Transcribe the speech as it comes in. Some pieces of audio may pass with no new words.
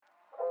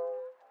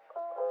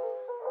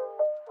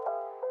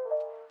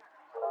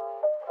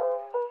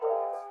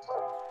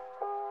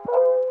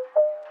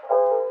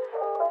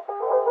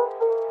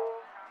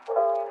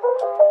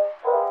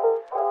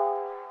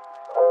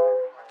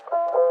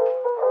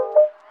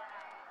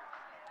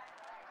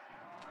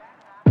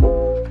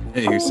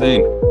Hey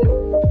Hussein,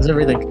 How's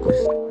everything?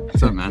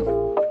 what's up, man?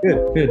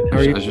 Good, good. How I are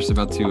was, you? I was just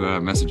about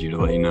to message you to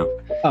let you know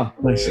Oh,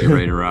 nice. that you're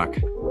ready to rock.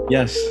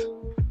 Yes.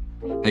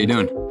 How you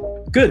doing?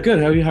 Good, good.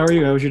 How are you?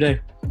 How was your day?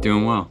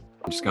 Doing well.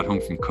 I just got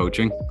home from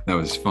coaching. That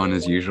was fun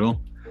as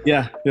usual.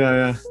 Yeah, yeah,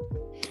 yeah.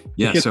 The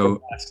Yeah. kids are a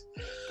So, blast.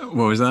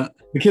 what was that?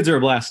 The kids are a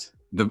blast.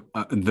 The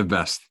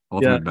best, Yeah.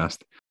 ultimate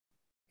best.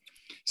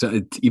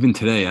 So even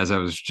today, as I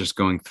was just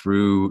going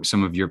through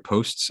some of your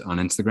posts on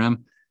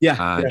Instagram,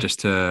 Yeah, yeah.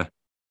 just to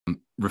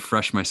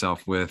refresh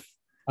myself with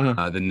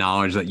Uh-huh. the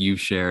knowledge that you've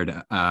shared.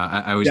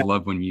 I always Yeah.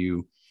 love when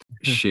you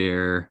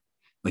share,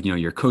 like,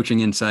 your coaching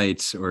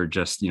insights or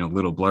just,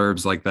 little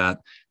blurbs like that.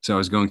 So I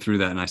was going through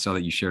that and I saw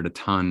that you shared a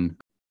ton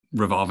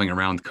revolving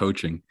around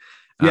coaching.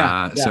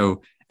 Yeah, yeah.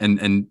 So,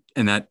 and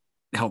that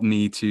helped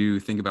me to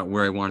think about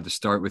where I wanted to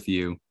start with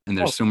you. And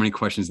Oh, there's so many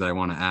questions that I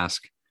want to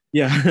ask.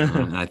 yeah.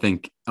 And I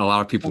think a lot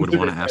of people I'm would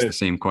super want to ask the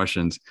excited. same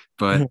questions,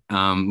 but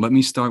let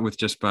me start with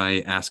just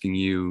by asking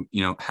you,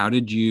 how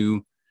did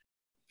you,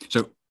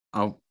 so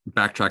I'll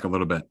backtrack a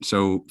little bit.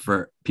 So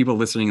for people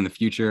listening in the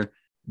future,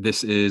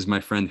 this is my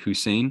friend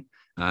Husain,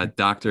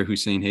 Dr.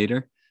 Husain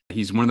Haider.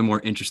 He's one of the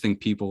more interesting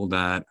people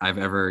that I've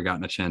ever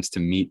gotten a chance to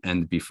meet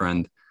and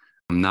befriend.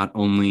 Not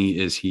only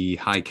is he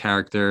high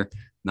character,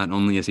 not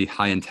only is he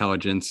high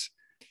intelligence,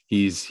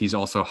 he's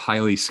also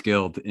highly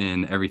skilled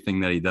in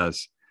everything that he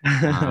does.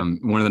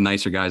 One of the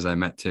nicer guys I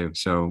met too.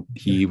 So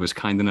he was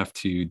kind enough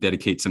to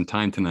dedicate some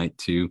time tonight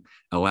to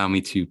allow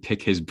me to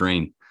pick his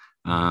brain.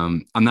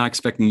 I'm not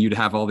expecting you to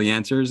have all the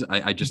answers.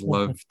 I just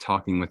love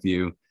talking with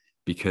you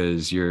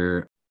because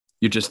you're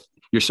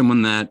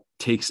someone that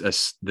takes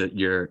us that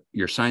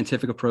your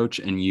scientific approach,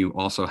 and you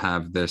also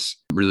have this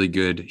really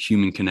good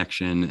human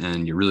connection,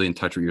 and you're really in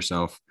touch with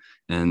yourself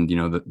and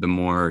the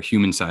more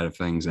human side of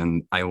things.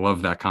 And I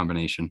love that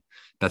combination.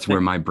 That's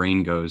where my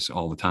brain goes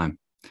all the time.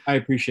 I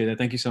appreciate it.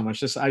 Thank you so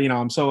much.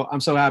 I'm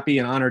so happy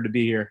and honored to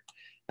be here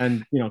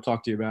and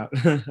talk to you about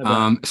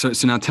So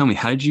now tell me,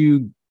 how did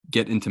you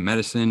get into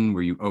medicine?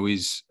 Were you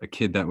always a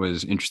kid that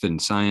was interested in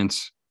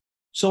science?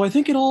 So I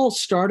think it all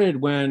started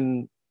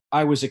when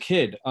I was a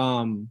kid.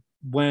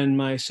 When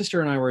my sister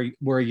and I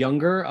were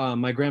younger,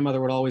 my grandmother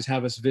would always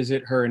have us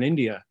visit her in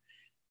India.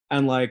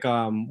 And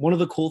one of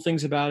the cool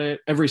things about it,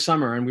 every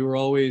summer, and we were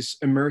always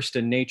immersed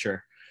in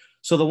nature.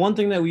 So the one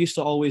thing that we used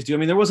to always do, I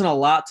mean, there wasn't a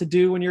lot to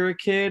do when you're a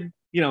kid,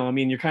 I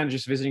mean, you're kind of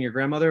just visiting your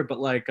grandmother,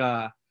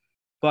 the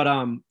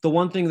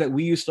one thing that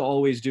we used to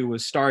always do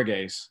was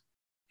stargaze.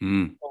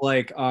 Mm,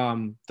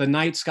 The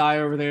night sky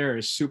over there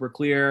is super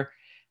clear,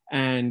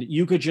 and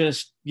you could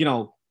just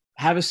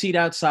have a seat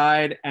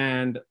outside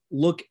and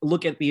look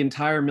at the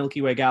entire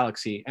Milky Way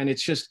galaxy, and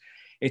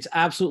it's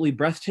absolutely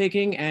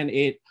breathtaking. And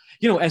it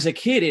as a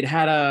kid it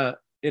had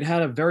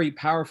a very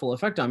powerful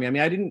effect on me. I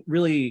mean, I didn't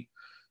really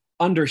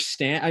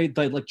understand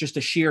like just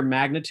the sheer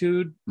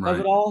magnitude of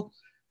it right. all,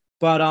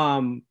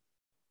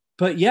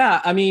 but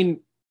yeah, I mean,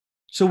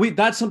 so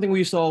that's something we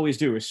used to always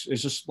do is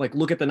just like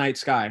look at the night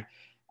sky.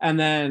 And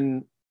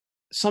then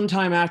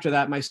sometime after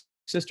that, my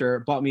sister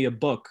bought me a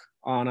book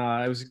on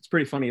it's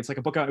pretty funny. It's like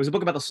it was a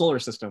book about the solar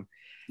system.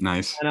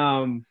 Nice.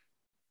 And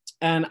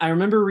I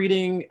remember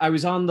reading, I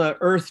was on the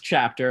Earth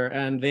chapter,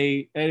 and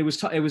it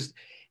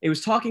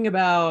was talking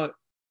about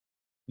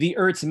the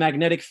Earth's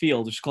magnetic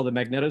field, which is called the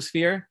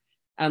magnetosphere,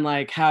 and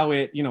like how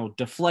it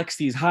deflects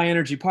these high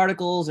energy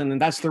particles. And then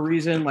that's the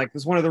reason, like,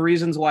 that's one of the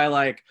reasons why,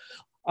 like,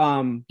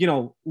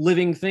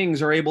 living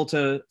things are able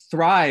to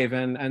thrive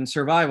and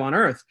survive on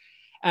Earth.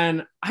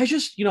 And I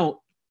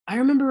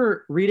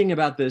remember reading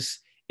about this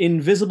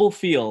invisible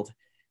field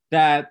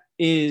that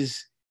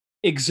is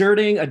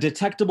exerting a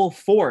detectable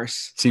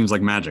force. Seems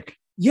like magic.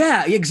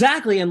 Yeah,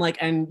 exactly.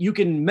 And you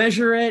can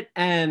measure it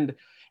and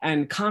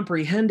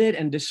comprehend it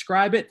and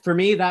describe it. For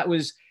me, that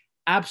was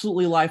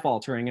absolutely life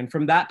altering. And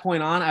from that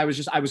point on, I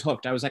was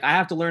hooked. I was like, I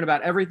have to learn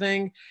about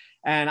everything,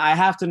 and I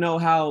have to know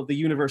how the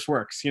universe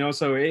works,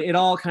 so it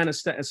all kind of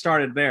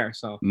started there.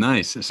 So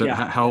Nice. So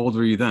yeah. how old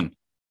were you then?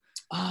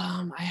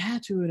 I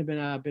had to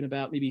have been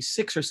about maybe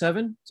 6 or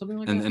 7, something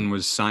like that. And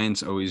was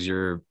science always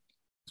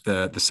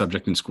the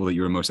subject in school that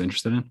you were most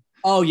interested in?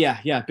 Oh yeah,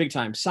 yeah, big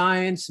time.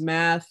 Science,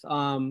 math.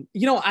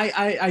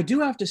 I do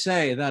have to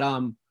say that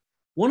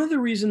one of the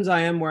reasons I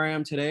am where I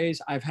am today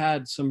is I've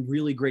had some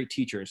really great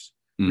teachers,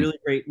 Mm, really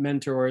great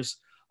mentors,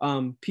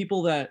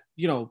 people that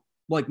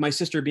like my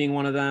sister being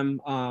one of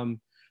them.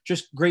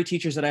 Just great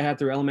teachers that I had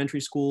through elementary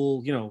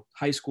school,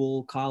 high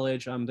school,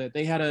 college. That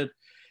they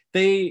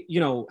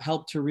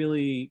helped to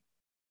really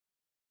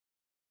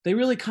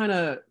kind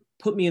of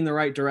put me in the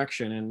right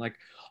direction, and like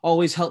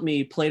always helped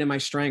me play to my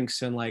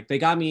strengths, and like they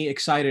got me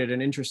excited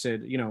and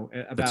interested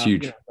that's about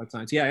huge. about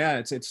science.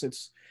 Yeah,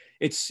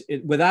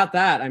 without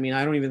that, I mean,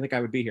 I don't even think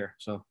I would be here.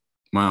 So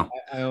Wow.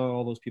 I owe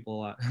all those people a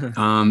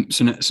lot.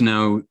 So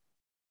now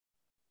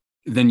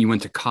then you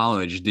went to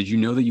college. Did you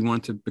know that you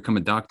wanted to become a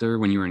doctor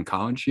when you were in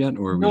college yet,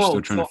 or were you still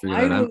No, trying to figure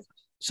that out?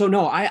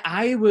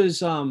 I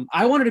was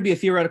I wanted to be a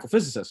theoretical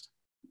physicist.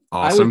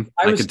 I was Awesome.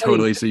 I I was could studying.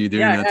 totally see you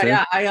doing Yeah, that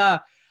yeah, too. yeah.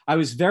 I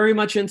was very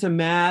much into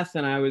math,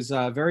 and I was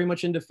very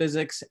much into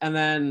physics. And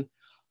then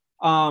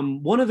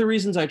one of the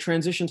reasons I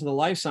transitioned to the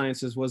life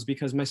sciences was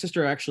because my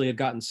sister actually had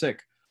gotten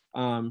sick.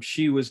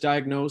 She was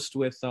diagnosed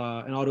with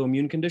an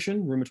autoimmune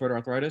condition, rheumatoid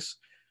arthritis,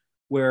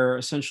 where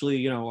essentially,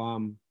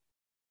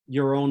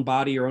 your own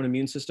body, your own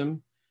immune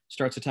system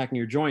starts attacking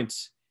your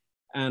joints.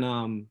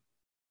 And,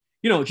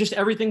 just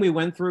everything we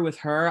went through with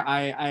her,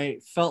 I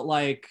felt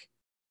like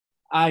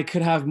I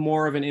could have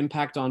more of an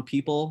impact on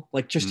people,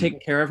 like just taking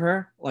care of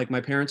her, like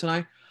my parents and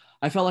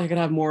I felt like I could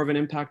have more of an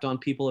impact on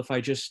people if I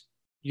just,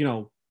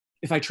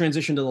 if I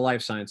transitioned to the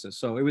life sciences.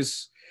 So it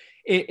was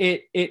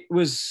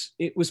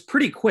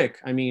pretty quick.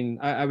 I mean,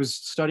 I was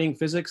studying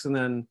physics, and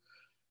then,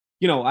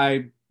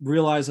 I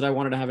realized that I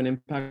wanted to have an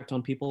impact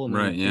on people, and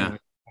Right. then, Yeah.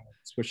 I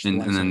switched to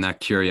life And then sciences. that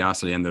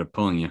curiosity ended up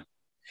pulling you.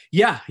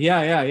 Yeah.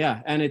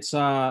 And it's,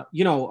 as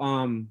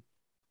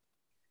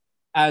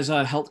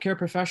a healthcare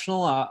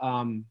professional,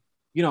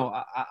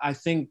 I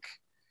think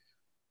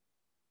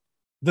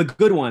the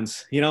good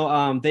ones,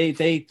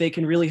 they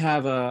can really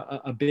have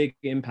a big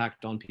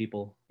impact on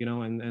people, Big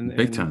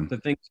and time. the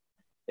things,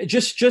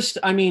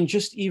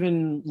 just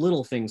even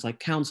little things like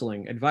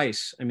counseling,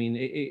 advice. I mean,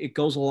 it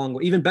goes a long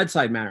way. Even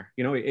bedside manner,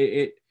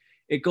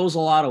 it goes a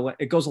lot of way.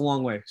 It goes a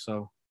long way.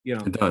 So,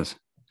 It does.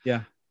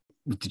 yeah.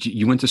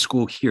 You went to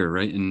school here,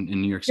 right? In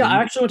New York Yeah, I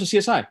City? actually went to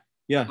CSI.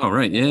 Yeah. Oh,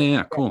 right.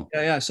 Yeah. Cool.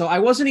 Yeah. So I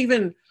wasn't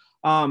even,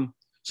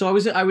 so I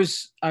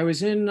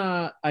was in,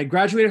 I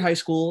graduated high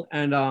school,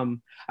 and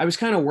I was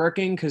kind of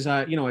working because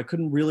I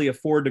couldn't really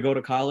afford to go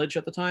to college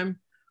at the time.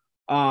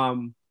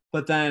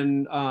 But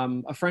then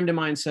a friend of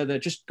mine said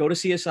that just go to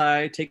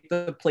CSI, take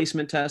the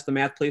placement test, the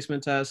math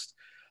placement test,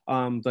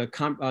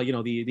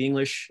 the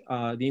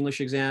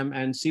English exam,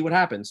 and see what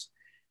happens.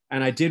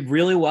 And I did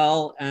really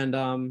well. And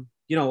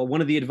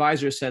one of the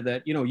advisors said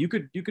that you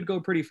could go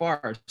pretty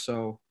far.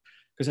 So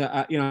because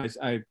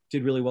I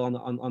did really well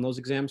on those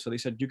exams, so they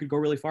said you could go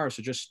really far.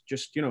 So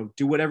just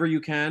do whatever you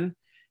can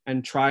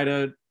and try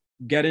to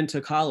get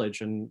into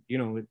college. And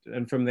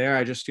from there,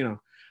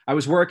 I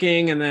was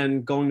working and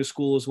then going to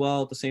school as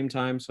well at the same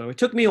time. So it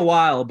took me a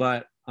while,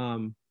 but I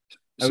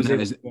So was now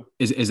able to.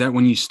 is that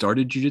when you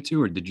started jujitsu,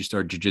 or did you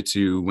start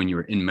jujitsu when you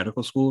were in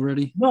medical school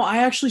already? No, I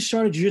actually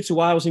started jiu-jitsu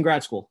while I was in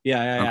grad school.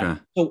 Yeah.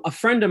 Okay. So a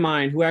friend of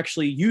mine who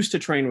actually used to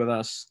train with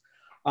us,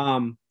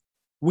 um,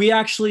 he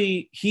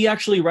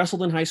actually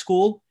wrestled in high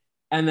school,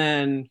 and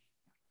then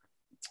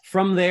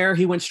from there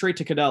he went straight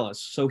to Cadelas.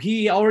 So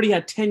he already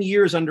had 10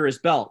 years under his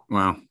belt.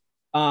 Wow.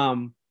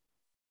 Um,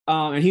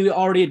 and he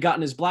already had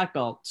gotten his black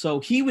belt. So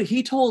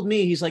he told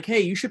me, he's like,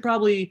 hey, you should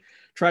probably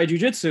try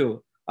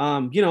jujitsu.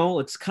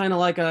 It's kind of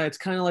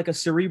like a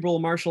cerebral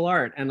martial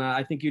art, and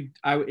I think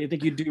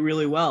you'd do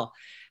really well.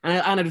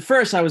 And at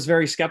first I was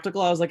very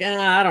skeptical. I was like,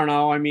 I don't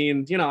know. I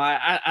mean,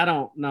 I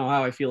don't know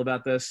how I feel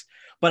about this.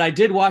 But I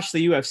did watch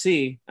the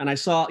UFC, and I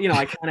saw,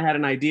 I kind of had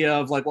an idea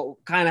of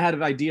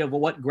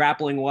what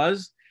grappling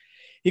was.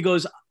 He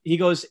goes,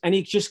 and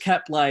he just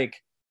kept like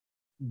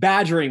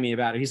badgering me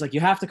about it. He's like, you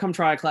have to come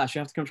try a class. You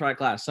have to come try a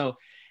class. So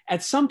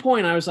at some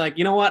point I was like,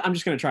 you know what? I'm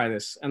just going to try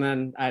this. And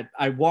then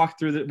I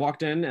walked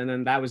in, and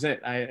then that was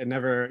it. I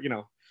never,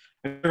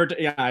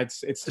 yeah,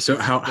 So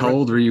how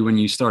old were you when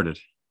you started?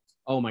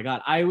 oh my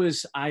God. I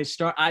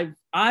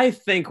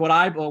think what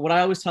I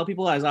always tell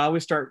people is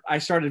I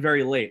started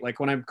very late. Like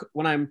when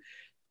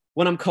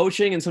I'm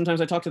coaching, and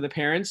sometimes I talk to the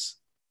parents,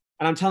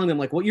 and I'm telling them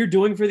like what you're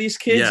doing for these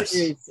kids Yes.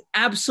 is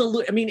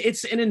absolute. I mean,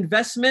 it's an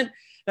investment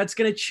that's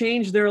going to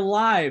change their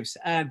lives.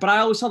 But I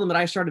always tell them that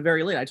I started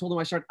very late. I told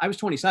them I was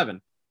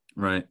 27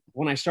 Right.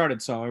 when I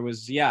started. So it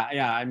was, yeah.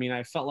 I mean,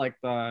 I felt like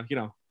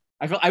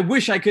I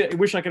wish I could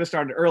have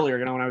started earlier,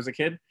 when I was a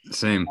kid.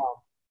 Same.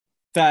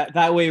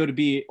 That way it would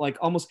be like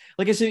almost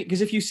like I said,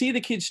 because if you see the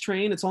kids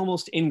train, it's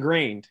almost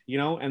ingrained,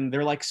 and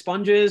they're like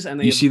sponges,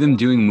 and You see them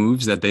doing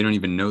moves that they don't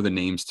even know the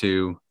names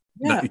to.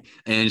 Yeah, And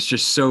it's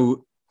just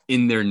so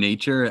in their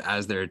nature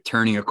as they're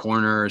turning a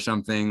corner or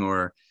something,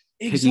 or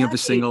picking up a exactly.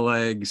 single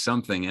leg,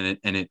 something.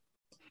 And it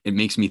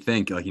makes me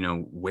think, like,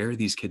 where are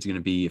these kids going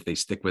to be if they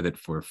stick with it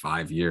for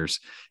 5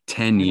 years,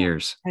 10 I know.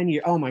 years? 10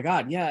 years. Oh my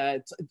God. Yeah.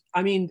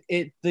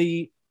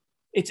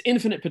 It's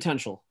infinite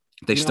potential.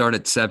 They You know, start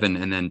at 7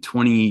 and then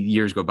 20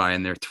 years go by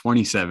and they're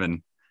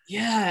 27.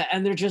 yeah,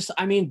 and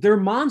they're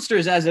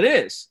monsters as it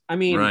is. I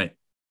mean, Right.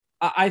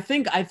 I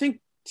think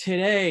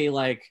today,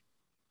 like,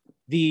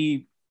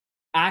 the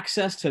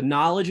access to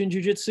knowledge in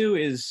jujitsu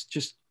is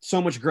just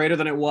so much greater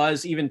than it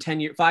was even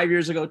 5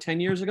 years ago, 10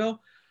 years ago.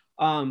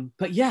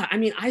 But yeah, I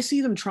mean, I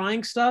see them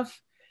trying stuff,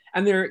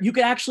 and you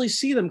can actually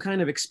see them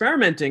kind of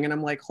experimenting, and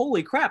I'm like,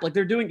 holy crap! Like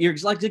you're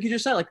like you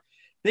just said, like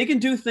they can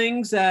do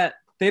things that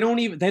they don't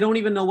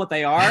even know what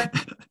they are.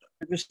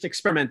 They're just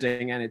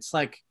experimenting, and it's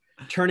like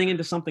turning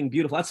into something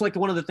beautiful. That's like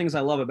one of the things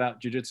I love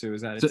about jujitsu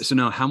is that So, it's. so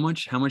now how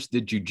much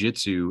did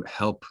jujitsu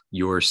help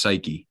your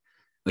psyche?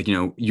 Like,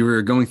 you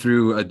were going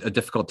through a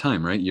difficult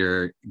time, right?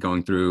 You're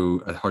going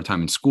through a hard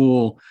time in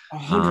school, 100%.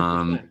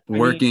 I mean,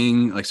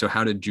 working. Like, so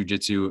how did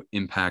jujitsu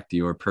impact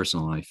your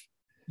personal life?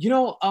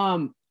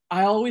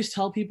 I always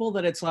tell people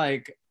that it's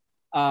like,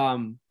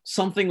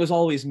 something was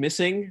always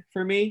missing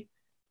for me.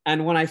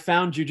 And when I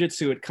found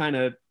jujitsu, it kind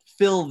of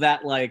filled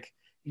that like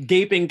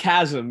gaping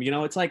chasm. You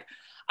know, it's like,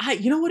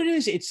 you know what it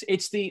is?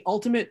 It's the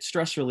ultimate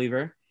stress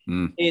reliever.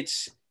 Mm.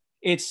 It's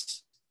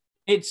it's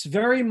it's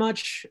very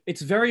much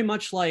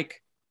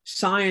like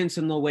science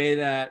in the way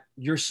that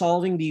you're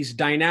solving these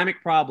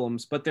dynamic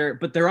problems, but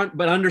but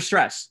under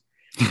stress.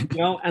 You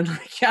know, and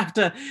like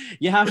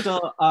you have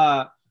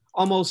to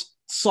almost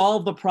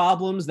solve the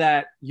problems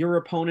that your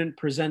opponent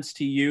presents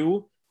to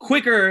you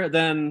quicker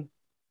than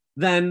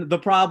the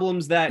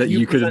problems that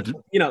you could present,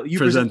 you know, you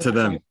present to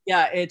them.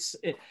 Yeah,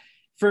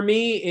 for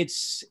me,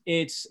 it's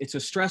a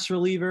stress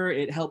reliever.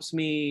 It helps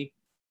me.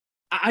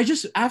 I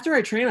just, after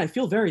I train, I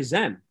feel very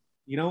zen,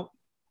 you know,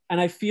 and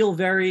I feel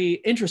very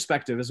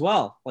introspective as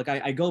well. Like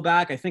I go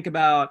back, I think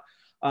about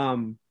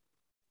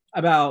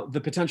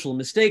the potential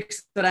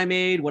mistakes that I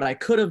made, what I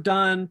could have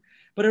done,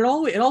 but it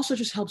also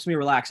just helps me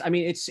relax. I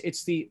mean,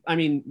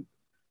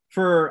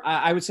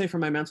 I would say for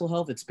my mental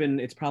health,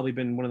 it's probably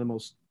been one of the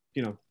most,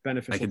 you know,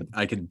 beneficial.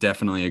 I could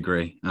definitely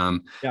agree. Yeah.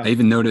 I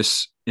even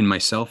notice in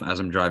myself as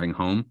I'm driving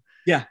home.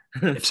 Yeah.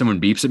 If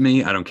someone beeps at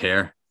me, I don't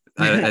care.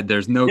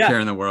 There's no Yeah. care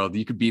in the world.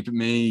 You could beep at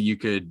me, you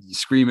could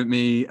scream at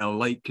me, a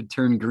light could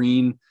turn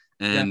green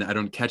and I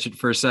don't catch it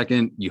for a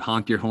second. You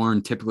honk your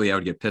horn. Typically I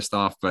would get pissed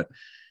off, but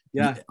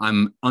yeah,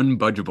 I'm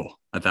unbudgeable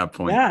at that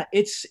point. Yeah,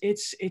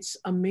 it's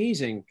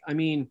amazing. I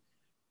mean,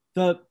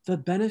 the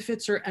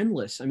benefits are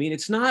endless. I mean,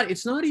 it's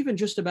not even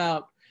just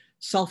about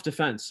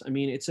self-defense. I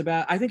mean,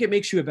 I think it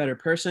makes you a better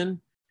person.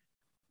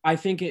 I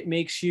think it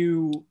makes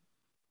you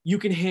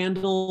can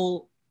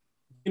handle,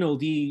 you know,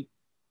 the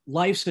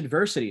life's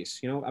adversities,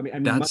 you know. I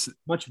mean That's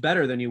much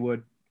better than you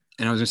would.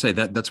 And I was gonna say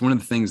that's one of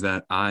the things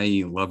that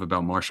I love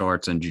about martial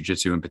arts and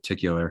jiu-jitsu in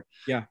particular,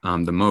 Yeah.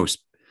 The most.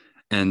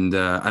 And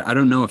I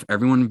don't know if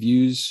everyone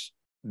views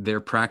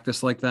their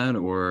practice like that,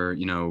 or,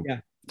 you know,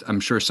 Yeah. I'm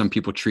sure some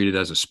people treat it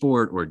as a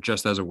sport or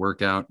just as a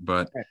workout,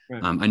 but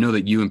Right. I know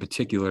that you in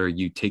particular,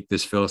 you take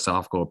this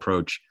philosophical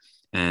approach.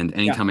 And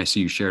anytime I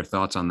see you share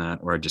thoughts on that,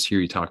 or I just hear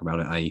you talk about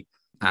it, I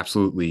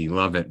absolutely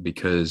love it,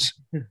 because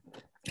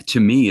to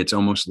me, it's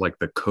almost like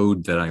the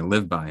code that I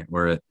live by,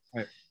 where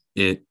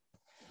it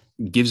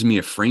gives me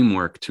a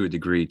framework to a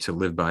degree to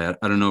live by.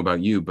 I don't know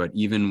about you, but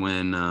even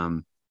when,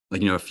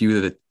 like, you know, a few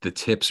of the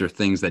tips or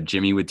things that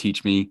Jimmy would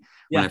teach me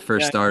when I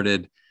first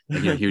started,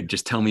 like, you know, he would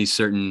just tell me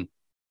certain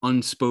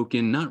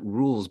unspoken, not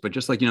rules, but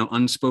just like, you know,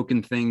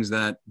 unspoken things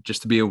that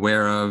just to be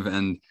aware of.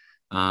 And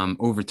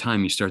over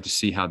time, you start to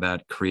see how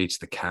that creates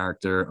the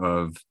character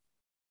of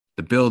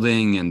the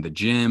building and the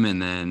gym,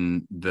 and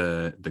then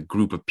the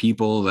group of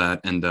people that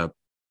end up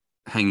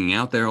hanging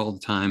out there all the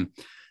time.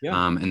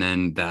 And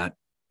then that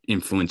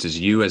influences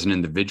you as an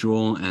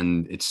individual,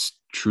 and it's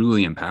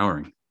truly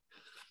empowering.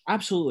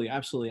 Absolutely.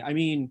 I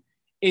mean,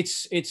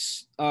 it's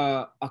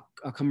a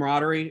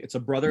camaraderie. It's a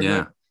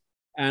brotherhood.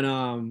 And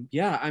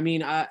I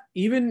mean,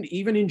 even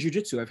in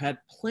jiu-jitsu, I've had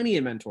plenty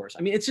of mentors.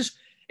 I mean, it's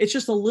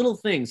just the little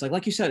things,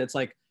 like you said, it's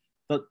like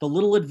the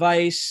little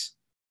advice,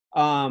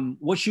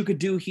 what you could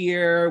do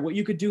here, what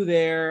you could do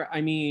there.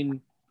 I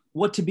mean,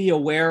 what to be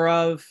aware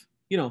of,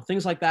 you know,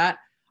 things like that.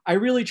 I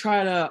really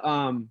try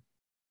to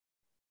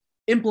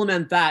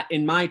implement that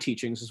in my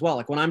teachings as well.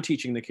 Like when I'm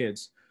teaching the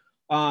kids,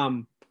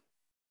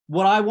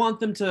 what I want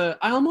them to,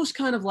 I almost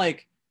kind of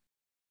like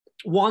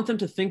want them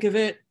to think of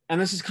it. And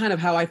this is kind of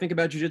how I think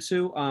about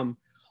jiu-jitsu,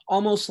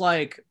 almost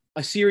like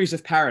a series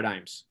of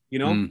paradigms, you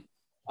know?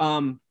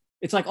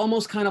 It's like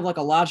almost kind of like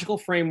a logical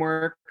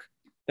framework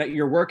that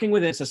you're working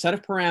with. It's a set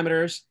of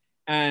parameters,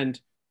 and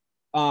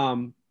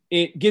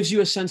it gives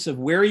you a sense of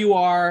where you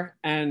are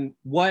and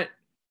what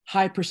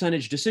high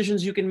percentage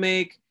decisions you can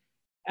make.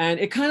 And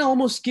it kind of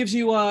almost gives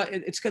you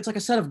it's like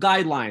a set of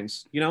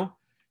guidelines, you know?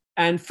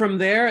 And from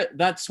there,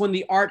 that's when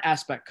the art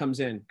aspect comes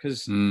in.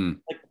 Because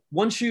like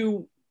once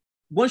you're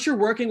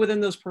working within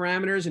those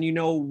parameters and you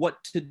know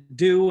what to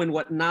do and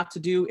what not to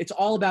do, it's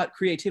all about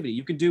creativity.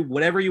 You can do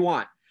whatever you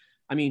want.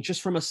 I mean,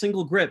 just from a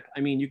single grip.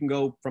 I mean, you can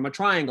go from a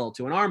triangle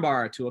to an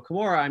armbar to a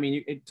kimura. I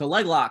mean, to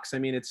leg locks. I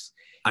mean,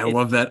 I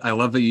love that. I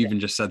love that you even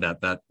just said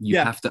that you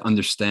have to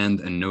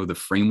understand and know the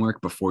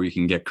framework before you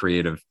can get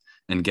creative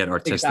and get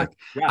artistic.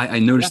 Exactly. I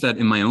noticed that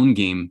in my own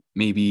game,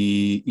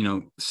 maybe, you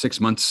know, 6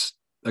 months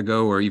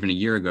ago or even a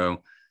year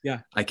ago,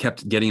 I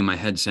kept getting in my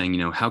head saying, you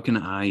know, how can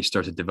I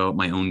start to develop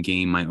my own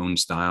game, my own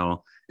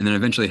style? And then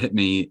eventually it hit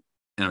me,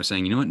 and I was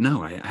saying, you know what?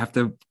 No, I have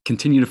to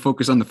continue to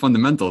focus on the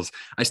fundamentals.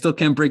 I still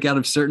can't break out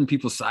of certain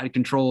people's side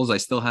controls. I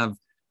still have,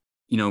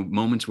 you know,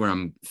 moments where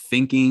I'm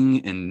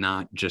thinking and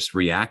not just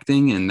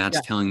reacting. And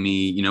that's telling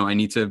me, you know, I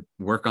need to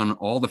work on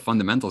all the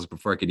fundamentals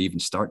before I could even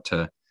start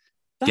to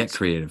get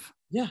creative.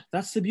 Yeah,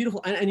 that's the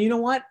beautiful. And you know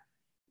what?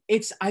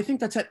 I think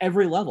that's at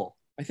every level.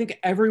 I think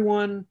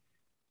everyone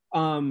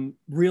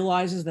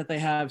realizes that they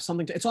have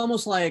something it's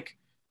almost like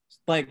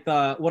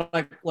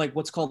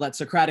what's called that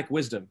Socratic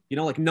wisdom, you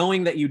know, like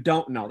knowing that you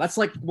don't know. That's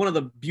like one of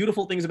the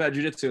beautiful things about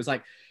jiu-jitsu is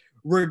like,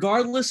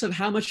 regardless of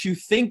how much you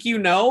think you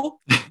know,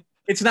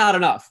 it's not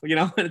enough, you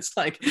know. And it's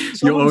like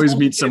you'll always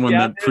meet someone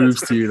that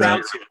proves to you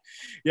that.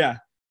 Yeah.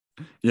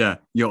 Yeah,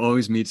 you'll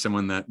always meet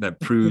someone that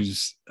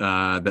proves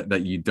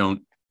that you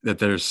don't, that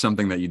there's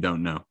something that you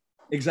don't know.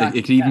 It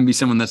Exactly. could even be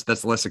someone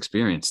that's less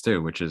experienced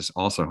too, which is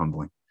also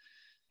humbling.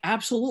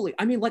 Absolutely.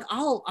 I mean, like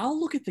I'll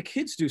look at the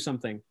kids do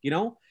something, you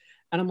know,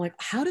 and I'm like,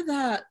 how did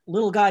that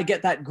little guy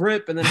get that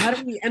grip? And then how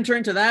did he enter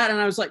into that? And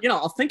I was like, you know,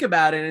 I'll think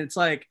about it, and it's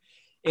like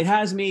it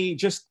has me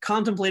just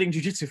contemplating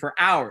jujitsu for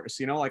hours,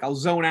 you know, like I'll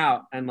zone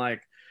out and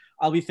like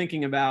I'll be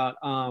thinking about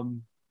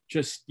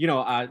just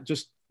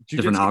just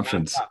Different jujitsu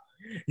options. nonstop.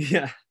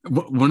 Yeah.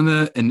 One of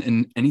the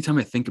and anytime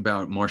I think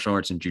about martial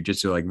arts and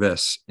jujitsu like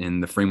this, in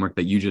the framework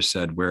that you just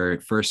said, where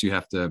first you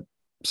have to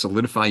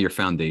solidify your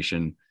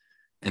foundation,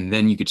 and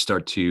then you could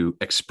start to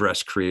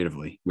express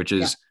creatively, which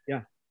Yeah. is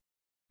Yeah.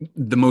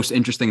 the most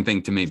interesting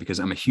thing to me because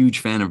I'm a huge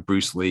fan of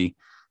Bruce Lee.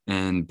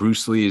 And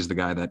Bruce Lee is the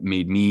guy that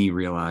made me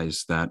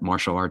realize that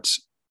martial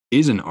arts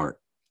is an art.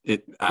 I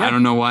Yeah.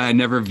 don't know why I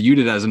never viewed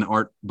it as an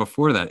art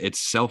before that. It's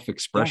Yeah.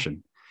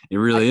 self-expression. It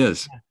really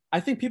is. I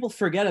think people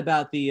forget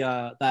about the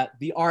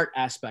art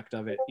aspect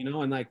of it, you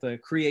know, and like the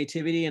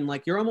creativity and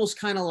like you're almost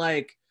kind of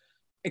like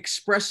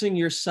expressing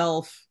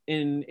yourself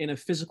in a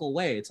physical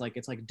way. It's like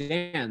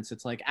dance,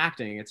 it's like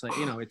acting, it's like,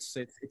 you know, it's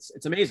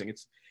amazing.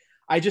 It's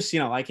I just, you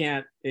know, I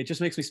can't, it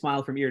just makes me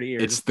smile from ear to ear.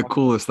 It's Just the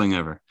coolest thing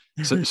ever.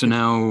 So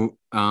now,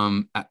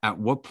 at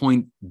what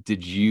point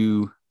did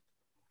you?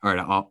 All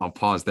right, I'll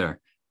pause there.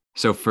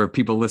 So for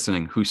people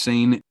listening,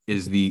 Husain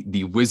is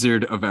the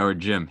wizard of our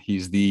gym.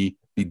 He's the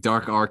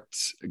dark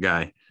arts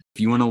guy. If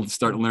you want to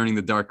start learning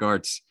the dark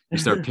arts, you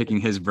start picking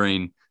his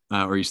brain,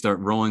 or you start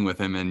rolling with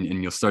him,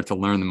 and you'll start to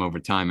learn them over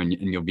time, and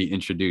you'll be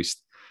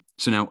introduced.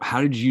 So now, how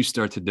did you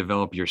start to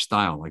develop your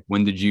style? Like,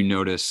 when did you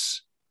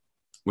notice?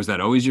 Was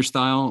that always your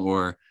style,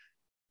 or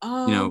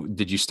um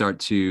did you start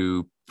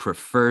to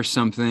prefer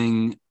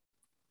something?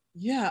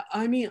 yeah,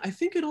 I mean, I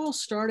think it all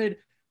started.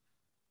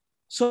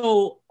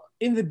 So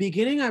in the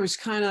beginning, I was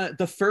kind of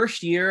the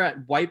first year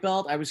at white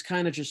belt, I was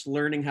kind of just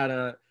learning how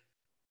to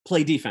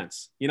play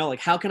defense. You know, like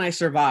how can I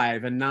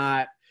survive and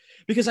not,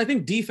 because I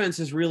think defense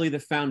is really the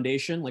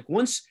foundation. Like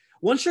once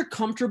you're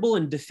comfortable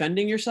in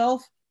defending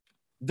yourself,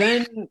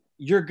 then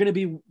you're gonna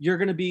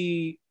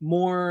be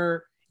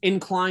more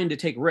inclined to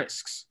take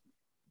risks.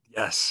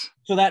 Yes,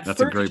 So that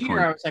that's a first great year, point.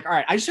 I was like, all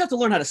right, I just have to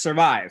learn how to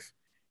survive.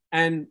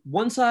 And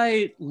once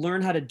I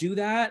learn how to do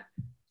that,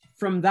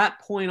 from that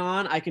point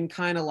on, I can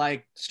kind of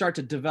like start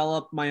to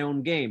develop my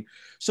own game.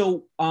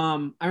 So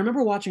I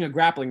remember watching a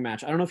grappling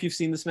match. I don't know if you've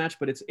seen this match,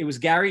 but it was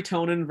Gary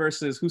Tonin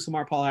versus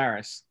Husamar Paul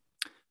Harris.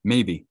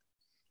 Maybe,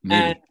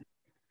 And maybe.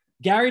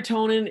 Gary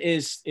Tonin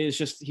is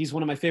just he's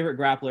one of my favorite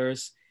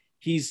grapplers.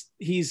 He's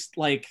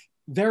like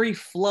very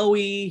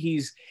flowy.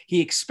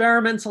 He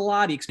experiments a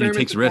lot. He And he experiments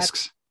takes with that.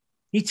 risks.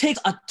 He takes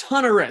a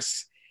ton of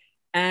risks.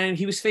 And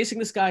he was facing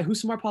this guy,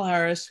 Husamar Paul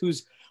Harris, who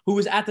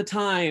was at the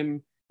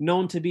time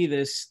known to be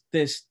this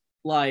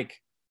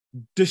like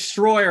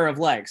destroyer of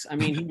legs. I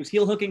mean, he was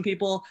heel hooking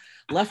people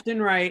left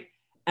and right,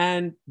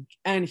 and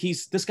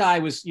this guy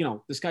was, you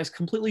know, this guy's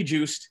completely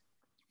juiced.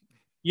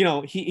 You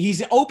know,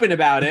 he's open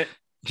about it.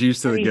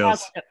 Juice to And the he has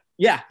gills. like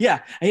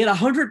yeah. He had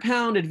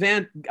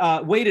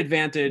 100-pound weight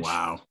advantage,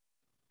 Wow.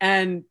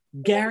 and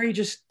Gary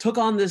just took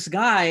on this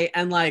guy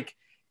and like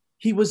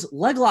he was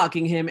leg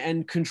locking him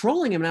and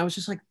controlling him. And I was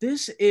just like,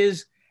 this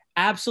is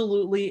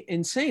absolutely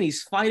insane.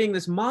 He's fighting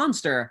this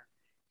monster.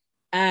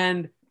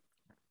 And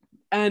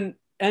and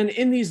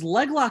in these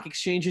leg lock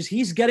exchanges,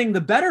 he's getting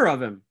the better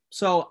of him.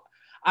 So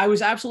I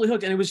was absolutely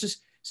hooked. And it was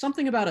just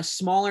something about a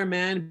smaller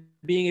man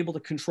being able to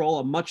control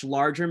a much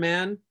larger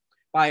man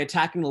by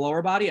attacking the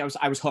lower body. I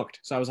was hooked.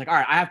 So I was like, all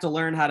right, I have to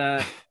learn how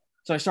to.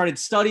 So I started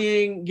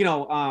studying,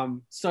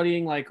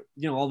 studying like,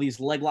 all these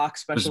leg lock Was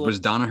specialists.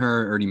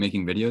 Danaher already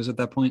making videos at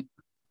that point?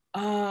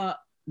 Uh, Or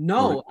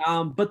no,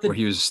 but or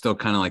he was still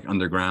kind of like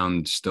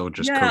underground, still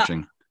just yeah.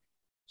 coaching?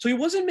 So he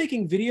wasn't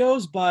making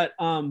videos, but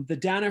the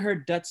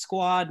Danaher Death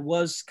Squad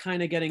was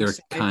kind of getting They're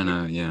signed kind in.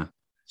 of, yeah.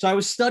 So I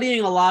was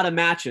studying a lot of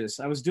matches.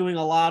 I was doing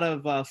a lot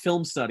of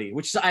film study,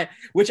 which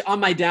on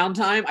my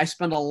downtime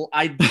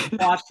I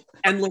watch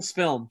endless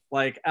film.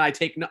 Like I'm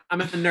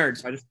a nerd,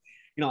 so I just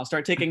I'll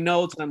start taking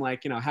notes. And I'm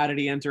like, how did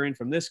he enter in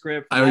from this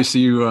grip, I from that? always see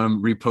you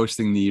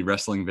reposting the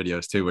wrestling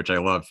videos too, which I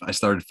love. I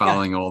started Yeah.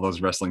 following all those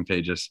wrestling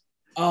pages.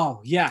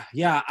 Oh yeah,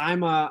 yeah.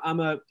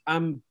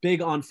 I'm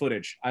big on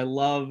footage. I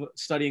love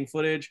studying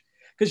footage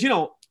because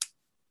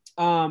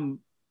um,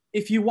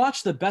 if you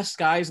watch the best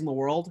guys in the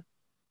world,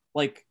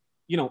 like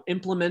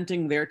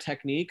implementing their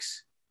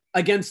techniques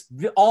against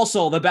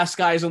also the best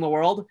guys in the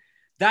world,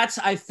 that's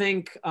I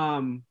think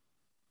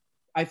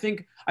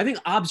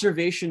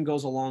observation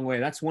goes a long way.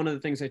 That's one of the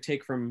things I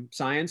take from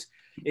science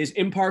is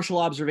impartial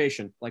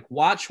observation. Like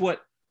watch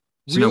what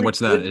So now really what's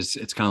that? good.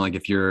 It's kind of like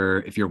if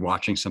you're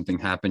watching something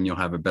happen, you'll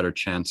have a better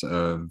chance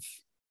of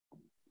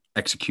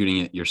executing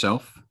it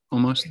yourself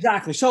almost.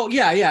 Exactly. So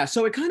yeah.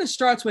 So it kind of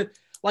starts with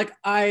like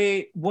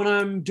when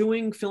I'm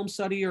doing film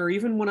study or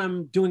even when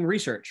I'm doing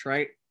research,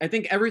 right? I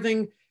think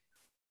everything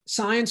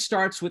science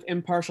starts with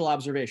impartial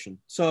observation.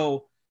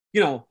 So,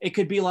 it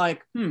could be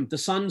like, the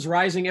sun's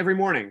rising every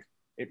morning.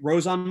 It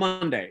rose on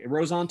Monday. It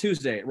rose on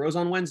Tuesday. It rose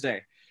on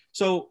Wednesday.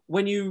 So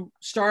when you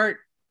start,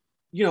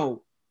 you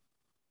know,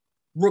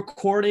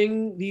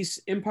 recording these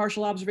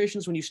impartial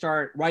observations, when you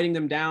start writing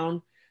them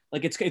down,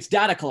 like it's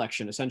data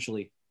collection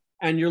essentially,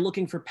 and you're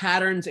looking for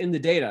patterns in the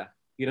data,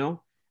 you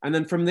know, and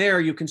then from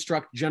there you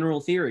construct general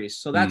theories.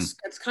 So that's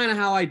kind of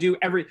how I do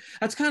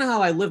that's kind of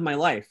how I live my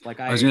life. Like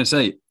I was going to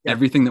say,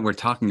 everything that we're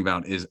talking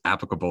about is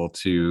applicable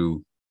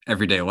to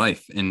everyday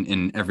life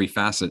in every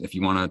facet. If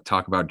you want to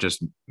talk about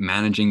just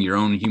managing your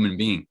own human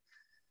being,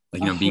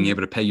 like, you know, being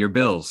able to pay your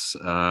bills,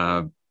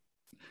 I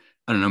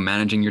don't know,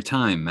 managing your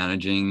time,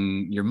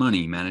 managing your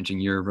money, managing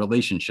your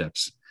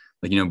relationships.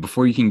 Like, you know,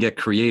 before you can get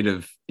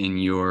creative in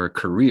your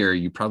career,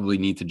 you probably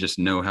need to just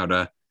know how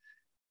to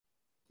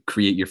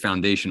create your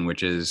foundation,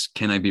 which is,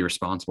 can I be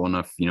responsible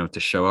enough, you know, to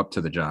show up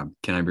to the job?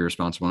 Can I be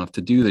responsible enough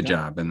to do the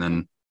job? And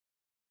then.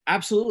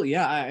 Absolutely.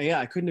 Yeah.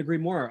 I couldn't agree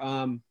more.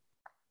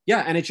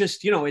 Yeah. And it's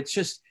just, you know,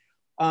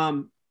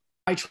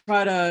 I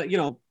try to, you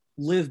know,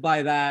 live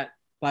by that,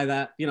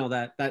 you know,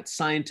 that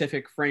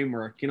scientific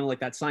framework, you know, like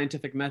that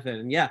scientific method.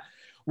 And yeah,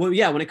 well,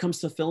 yeah, when it comes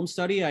to film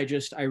study, I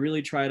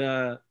really try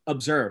to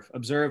observe.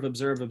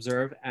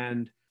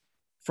 And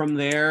from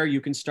there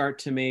you can start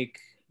to make,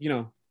 you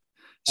know.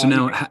 So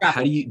now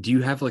how do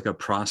you have like a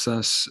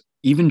process,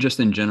 even just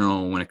in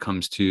general, when it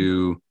comes to,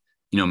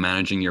 you know,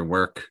 managing your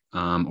work,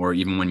 or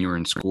even when you were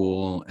in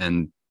school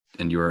and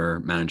you were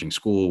managing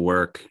school,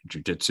 work,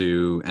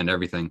 jiu-jitsu and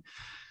everything,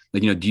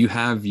 like, you know, do you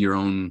have your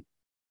own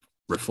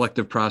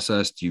reflective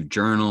process? Do you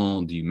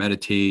journal? Do you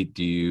meditate?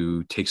 Do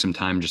you take some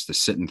time just to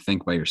sit and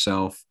think by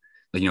yourself?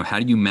 Like, you know, how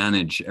do you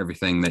manage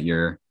everything that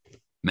you're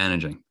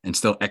managing and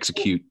still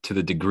execute to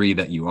the degree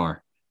that you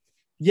are?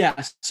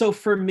 Yeah. So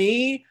for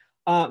me,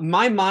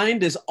 my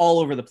mind is all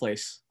over the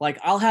place. Like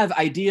I'll have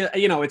idea,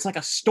 you know, it's like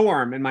a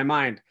storm in my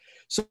mind.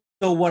 So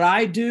what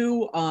I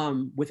do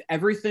with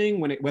everything,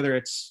 whether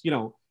it's, you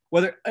know,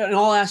 whether in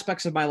all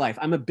aspects of my life,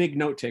 I'm a big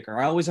note taker.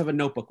 I always have a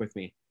notebook with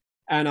me.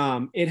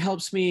 And it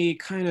helps me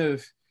kind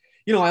of,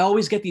 you know, I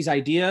always get these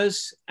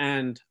ideas.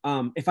 And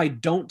if I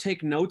don't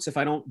take notes, if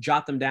I don't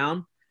jot them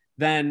down,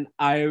 then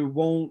I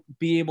won't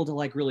be able to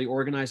like really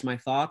organize my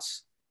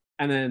thoughts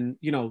and then,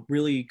 you know,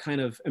 really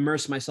kind of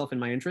immerse myself in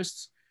my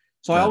interests.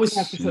 So I always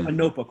have to put a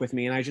notebook with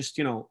me. And I just,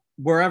 you know,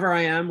 wherever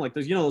I am, like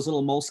there's, you know, those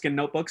little moleskin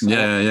notebooks.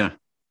 Yeah.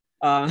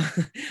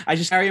 I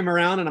just carry them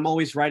around and I'm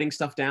always writing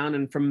stuff down.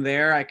 And from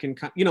there I can,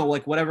 you know,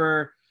 like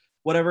whatever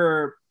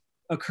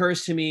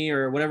occurs to me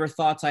or whatever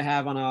thoughts I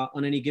have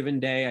on any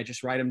given day, I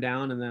just write them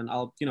down and then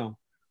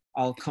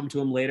I'll come to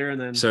them later. And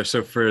then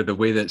so for the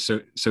way that so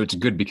it's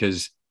good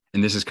because,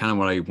 and this is kind of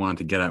what I wanted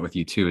to get at with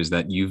you too, is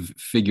that you've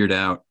figured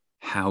out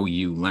how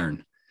you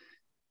learn.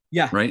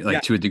 Yeah. Right.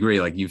 Like to a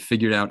degree, like you've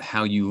figured out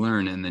how you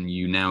learn and then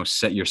you now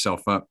set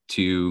yourself up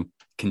to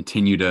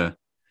continue to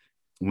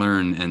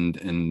learn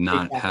and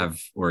not have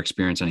or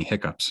experience any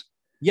hiccups.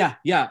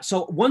 Yeah.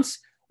 So once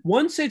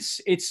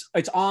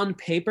it's on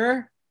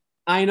paper,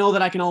 I know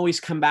that I can always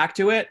come back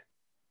to it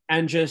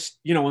and just,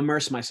 you know,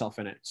 immerse myself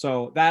in it.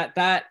 So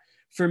that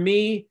for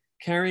me,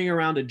 carrying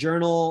around a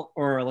journal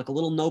or like a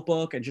little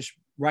notebook and just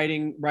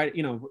writing,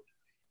 you know,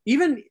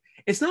 even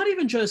it's not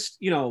even just,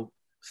 you know,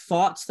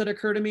 thoughts that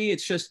occur to me.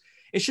 It's just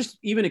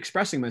even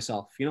expressing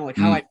myself, you know, like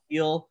how I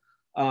feel.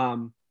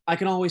 I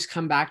can always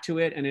come back to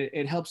it and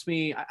it helps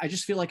me. I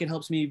just feel like it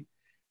helps me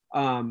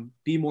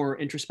be more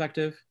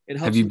introspective. It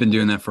helps. Have you been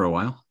doing that for a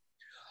while?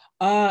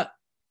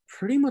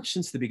 Pretty much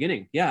since the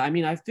beginning. Yeah. I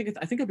mean, I think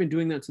I've been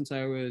doing that since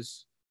I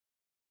was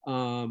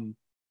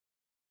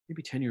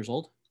maybe 10 years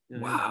old.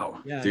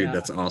 Wow. Yeah, dude,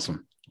 that's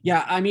awesome.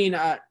 Yeah. I mean,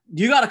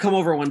 you got to come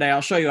over one day.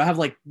 I'll show you. I have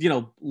like, you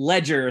know,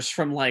 ledgers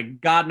from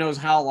like God knows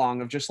how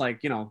long of just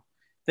like, you know,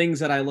 things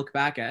that I look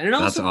back at. And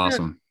also, that's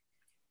awesome.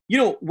 You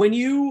know, when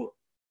you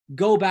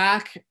go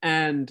back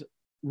and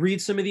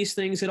read some of these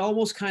things, it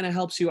almost kind of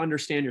helps you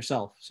understand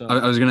yourself. So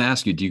I was going to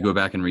ask you, do you go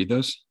back and read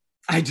those?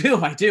 I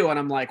do. And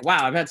I'm like,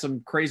 wow, I've had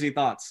some crazy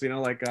thoughts, you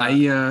know, like,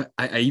 I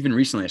even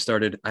recently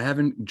I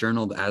haven't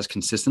journaled as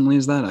consistently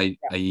as that.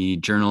 I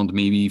journaled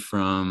maybe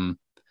from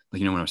like,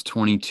 you know, when I was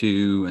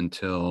 22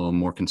 until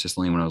more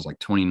consistently when I was like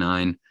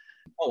 29.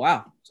 Oh,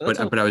 wow. So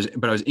but I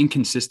was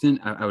inconsistent.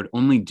 I would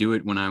only do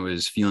it when I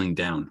was feeling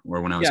down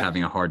or when I was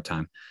having a hard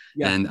time.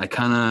 Yeah. And I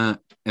kind of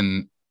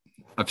am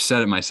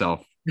upset at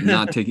myself,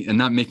 not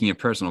making it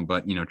personal,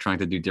 but, you know, trying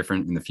to do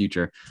different in the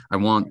future. I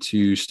want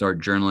to start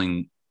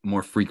journaling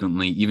more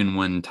frequently, even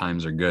when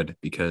times are good,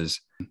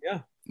 because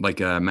like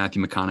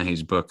Matthew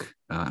McConaughey's book,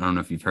 I don't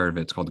know if you've heard of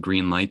it. It's called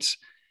Green Lights.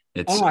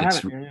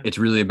 It's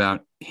really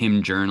about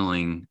him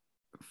journaling.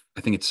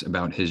 I think it's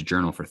about his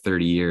journal for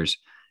 30 years.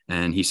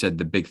 And he said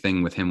the big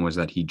thing with him was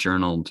that he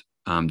journaled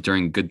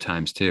during good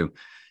times too,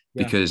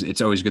 because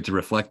it's always good to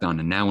reflect on.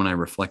 And now when I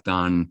reflect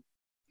on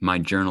my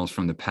journals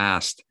from the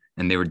past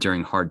and they were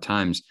during hard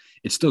times,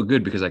 it's still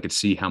good because I could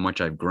see how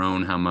much I've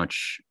grown, how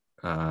much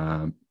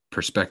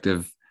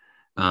perspective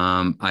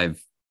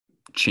I've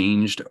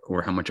changed,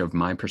 or how much of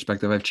my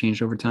perspective I've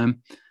changed over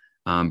time.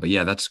 But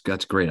yeah, that's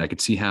great. I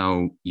could see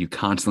how you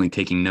constantly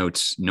taking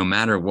notes, no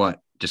matter what,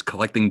 just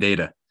collecting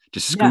data,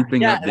 just Yeah,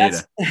 scooping yeah, up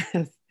data.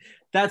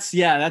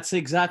 that's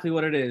exactly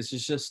what it is.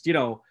 It's just,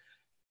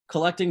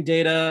 collecting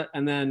data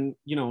and then,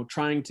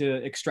 trying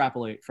to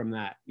extrapolate from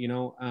that,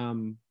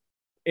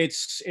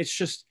 it's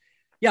just,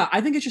 yeah,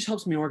 I think it just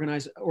helps me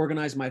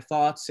organize my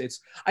thoughts.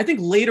 I think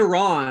later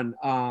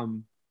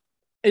on,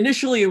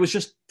 initially it was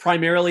just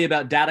primarily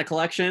about data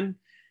collection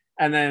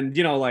and then,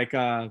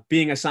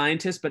 being a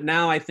scientist, but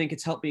now I think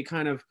it's helped me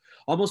kind of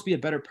almost be a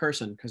better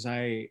person because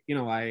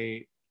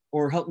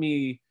or help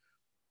me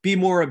be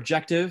more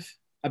objective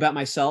about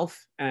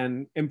myself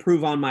and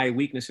improve on my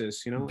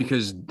weaknesses,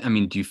 Because I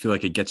mean, do you feel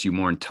like it gets you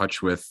more in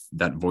touch with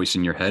that voice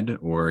in your head,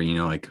 or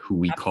like who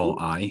we call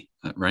Absolutely.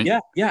 I, right?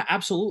 Yeah,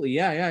 absolutely.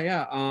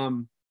 Yeah.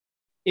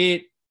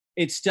 It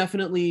it's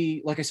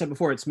definitely, like I said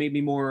before, it's made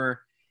me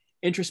more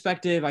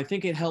introspective. I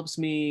think it helps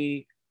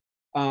me.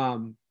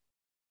 Um,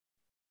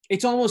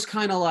 it's almost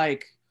kind of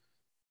like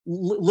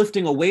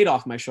lifting a weight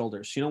off my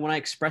shoulders. When I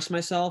express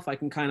myself, I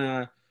can kind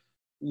of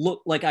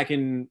look like I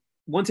can.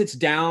 Once it's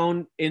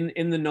down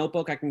in the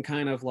notebook, I can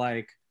kind of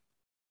like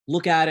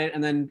look at it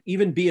and then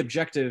even be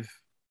objective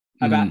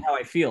about Mm, how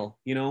I feel.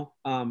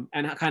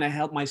 And kind of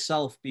help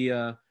myself be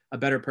a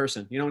better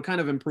person. And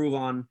kind of improve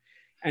on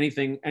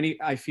any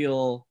I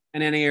feel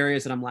in any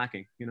areas that I'm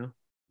lacking.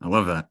 I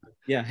love that.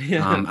 Yeah,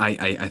 yeah,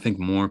 I think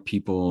more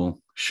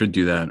people should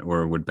do that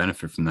or would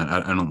benefit from that.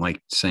 I don't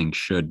like saying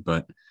should,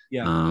 but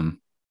yeah.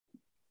 um,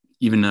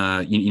 even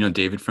you know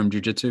David from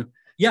Jiu Jitsu.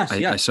 Yes, I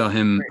yes. saw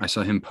him Great. I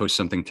saw him post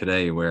something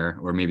today where,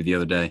 or maybe the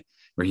other day,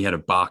 where he had a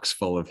box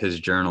full of his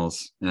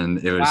journals, and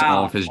it was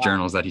all of Wow, his wow.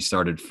 journals that he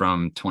started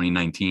from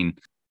 2019.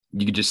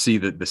 You could just see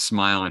the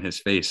smile on his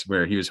face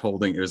where he was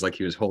holding. It was like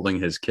he was holding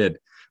his kid,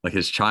 like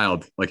his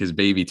child, like his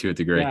baby to a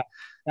degree. Yeah,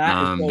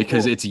 that is so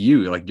Because cool. it's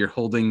you, like you're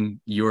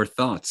holding your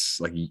thoughts,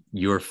 like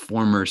your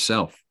former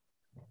self.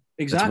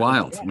 That's Exactly.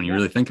 wild Yeah, when you yeah.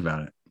 really think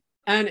about it.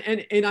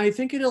 And I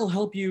think it'll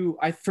help you.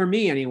 For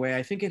me anyway,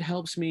 I think it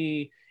helps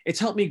me. It's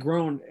helped me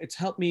grow. It's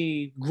helped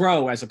me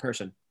grow as a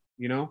person.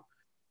 You know,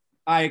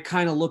 I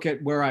kind of look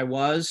at where I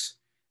was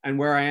and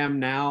where I am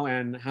now,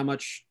 and how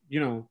much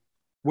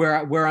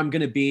where I'm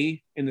gonna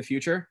be in the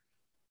future.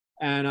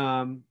 And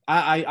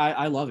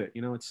I love it.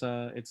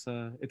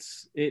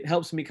 It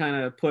helps me kind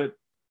of put.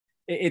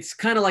 It's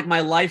kind of like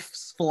my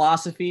life's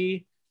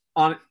philosophy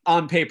on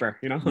paper.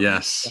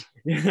 Yes.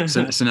 Yeah.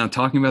 So now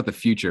talking about the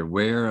future,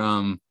 where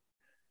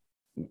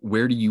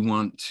do you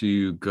want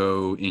to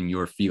go in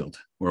your field,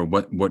 or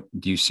what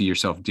do you see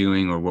yourself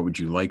doing, or what would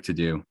you like to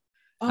do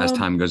as um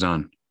time goes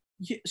on?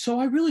 Yeah, so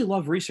I really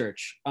love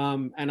research,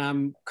 and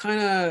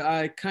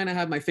I kind of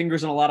have my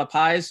fingers in a lot of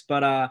pies,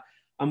 but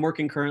I'm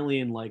working currently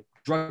in like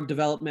drug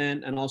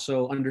development and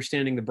also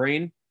understanding the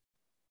brain.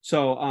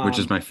 So Which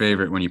is my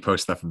favorite when you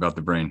post stuff about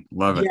the brain.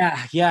 Love it.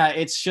 yeah,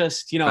 it's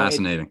just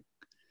Fascinating.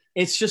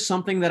 it's just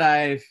something that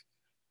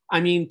I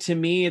mean, to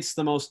me, it's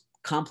the most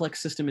complex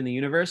system in the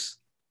universe,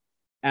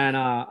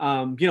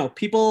 and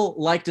people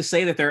like to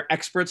say that they're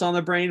experts on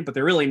the brain, but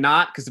they're really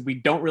not because we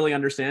don't really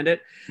understand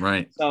it.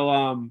 Right.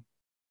 So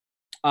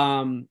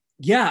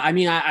yeah, I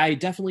mean, I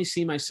definitely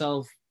see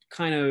myself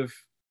kind of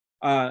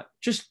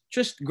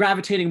just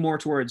gravitating more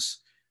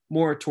towards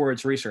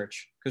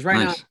research because right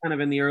now I'm Nice. kind of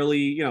in the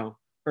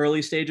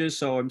early stages,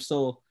 so I'm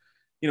still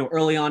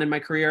early on in my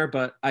career,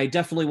 but I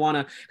definitely want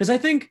to, because I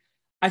think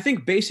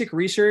basic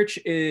research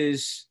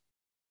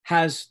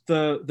has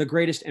the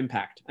greatest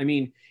impact. I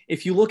mean,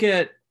 if you look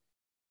at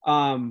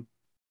um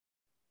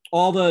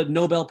all the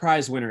Nobel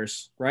Prize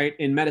winners, right,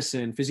 in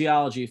medicine,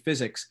 physiology,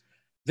 physics,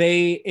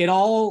 it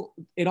all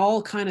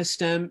kind of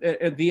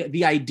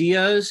the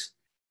ideas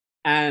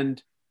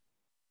and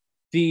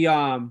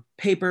the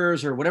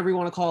papers or whatever you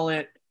want to call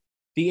it,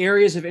 the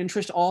areas of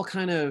interest all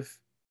kind of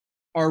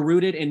are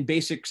rooted in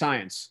basic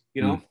science.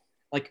 Mm,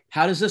 Like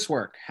how does this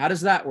work? How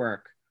does that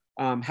work?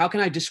 How can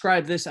I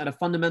describe this at a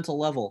fundamental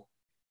level?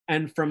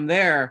 And from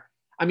there,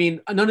 I mean,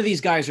 none of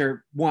these guys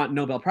want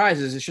Nobel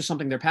prizes. It's just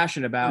something they're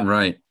passionate about,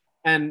 right.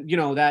 and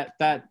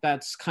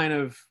that's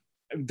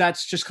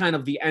just kind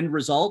of the end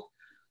result.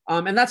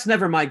 And that's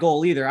never my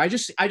goal either. I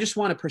just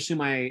want to pursue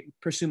my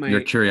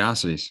Your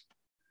curiosities.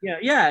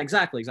 yeah,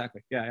 exactly,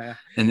 yeah.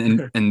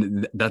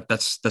 And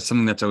that's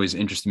something that's always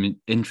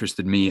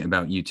interested me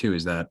about you too,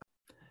 is that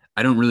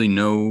I don't really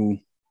know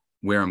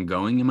where I'm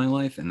going in my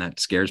life, and that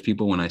scares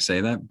people when I say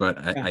that. But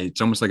Yeah,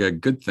 it's almost like a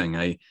good thing.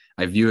 I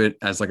view it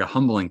as like a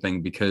humbling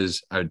thing,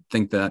 because I would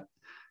think that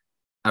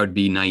I would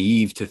be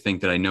naive to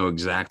think that I know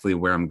exactly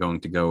where I'm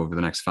going to go over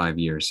the next 5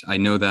 years. I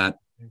know that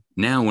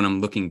now when I'm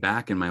looking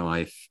back in my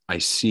life, I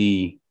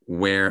see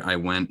where I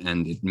went,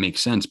 and it makes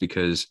sense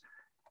because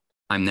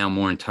I'm now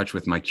more in touch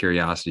with my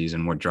curiosities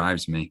and what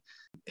drives me.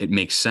 It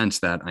makes sense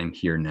that I'm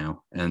here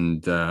now,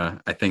 and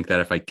I think that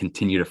if I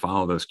continue to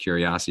follow those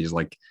curiosities,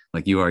 like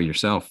you are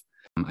yourself,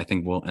 I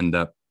think we'll end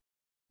up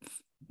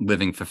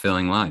living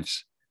fulfilling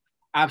lives.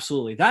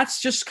 absolutely.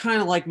 That's just kind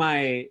of like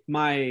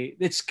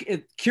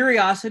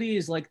curiosity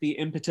is like the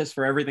impetus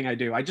for everything I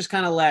do. I just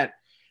kind of let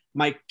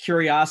my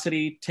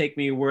curiosity take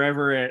me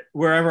wherever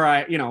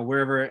I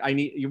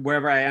need,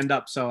 wherever I end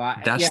up. So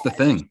That's the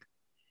thing.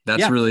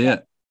 That's Yeah. really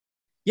it.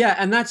 Yeah.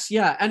 And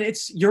and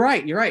you're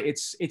right. You're right.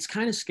 It's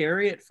kind of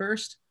scary at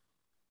first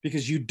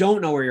because you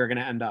don't know where you're going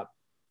to end up.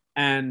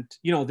 And,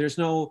 there's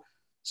no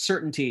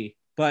certainty,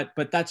 but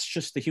that's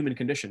just the human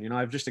condition.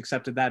 I've just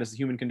accepted that as the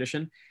human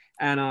condition.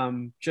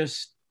 And,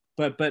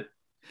 but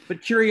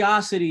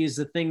curiosity is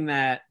the thing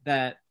that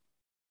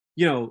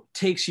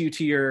takes you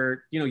to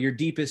your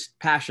deepest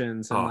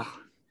passions and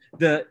Oh,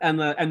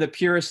 the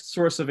purest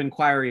source of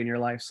inquiry in your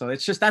life. So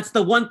that's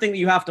the one thing that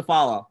you have to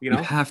follow. you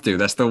have to.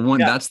 That's the one.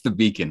 Yeah. That's the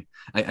beacon.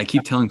 I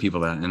keep telling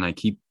people that, and I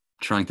keep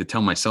trying to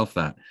tell myself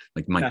that.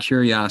 Like, my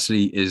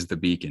curiosity is the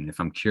beacon. If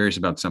I'm curious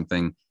about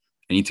something,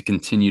 I need to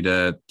continue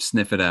to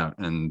sniff it out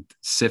and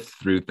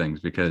sift through things,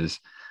 because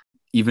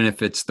even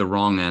if it's the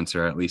wrong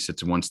answer, at least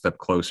it's one step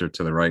closer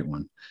to the right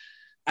one.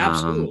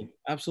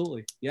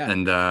 Absolutely. Yeah.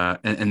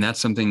 And that's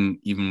something,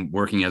 even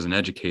working as an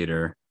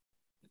educator,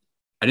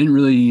 I didn't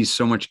really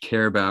so much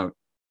care about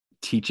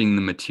teaching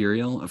the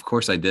material. Of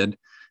course I did.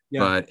 Yeah.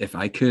 But if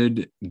I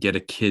could get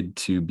a kid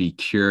to be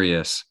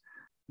curious,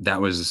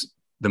 that was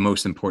the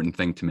most important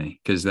thing to me.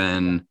 Because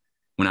then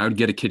when I would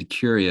get a kid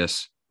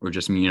curious, or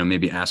just,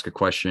 maybe ask a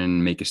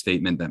question, make a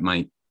statement that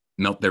might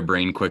melt their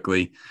brain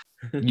quickly,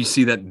 you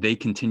see that they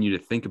continue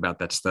to think about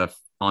that stuff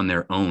on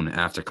their own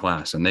after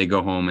class. And they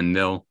go home and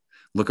they'll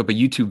look up a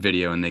YouTube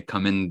video, and they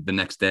come in the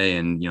next day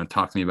and,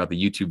 talk to me about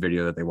the YouTube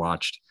video that they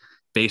watched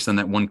based on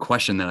that one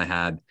question that I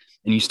had.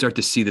 And you start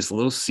to see this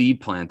little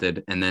seed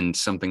planted, and then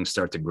something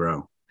start to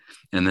grow.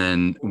 And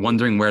then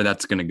wondering where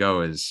that's going to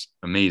go is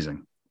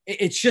amazing.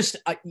 It's just,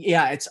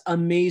 it's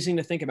amazing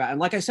to think about. And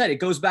like I said, it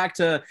goes back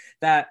to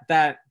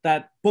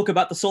that book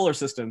about the solar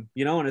system,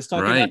 and it's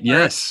talking about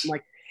yes,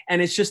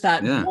 and it's just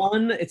that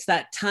it's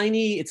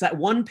that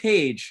one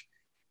page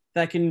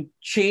that can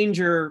change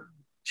your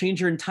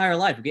entire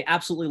life. It'd be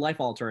absolutely life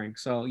altering.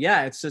 So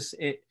yeah, it's just,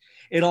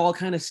 it all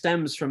kind of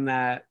stems from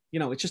that,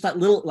 it's just that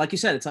little, like you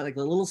said, it's like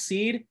the little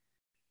seed.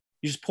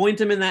 You just point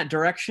them in that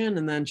direction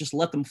and then just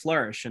let them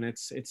flourish. And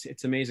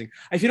it's amazing.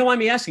 If you don't mind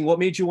me asking, what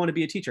made you want to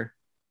be a teacher?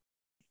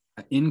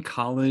 In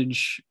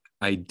college,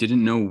 I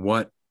didn't know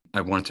what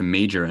I wanted to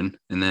major in.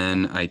 And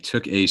then I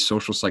took a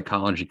social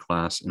psychology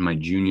class in my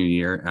junior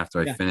year after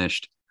I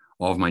finished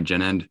all of my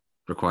gen ed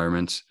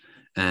requirements.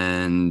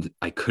 And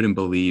I couldn't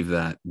believe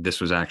that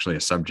this was actually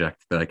a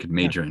subject that I could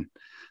major in.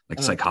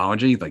 Like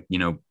psychology, like,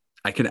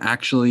 I could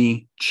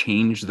actually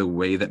change the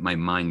way that my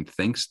mind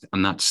thinks.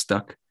 I'm not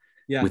stuck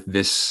with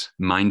this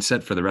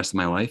mindset for the rest of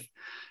my life.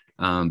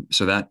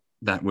 So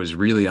that was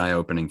really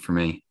eye-opening for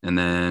me. And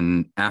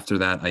then after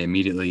that, I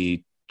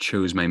immediately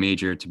chose my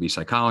major to be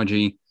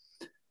psychology.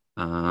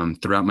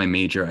 Throughout my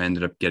major, I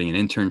ended up getting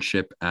an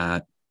internship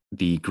at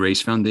the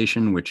Grace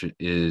Foundation, which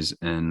is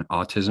an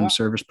autism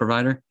service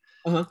provider.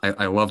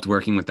 I loved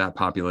working with that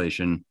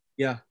population.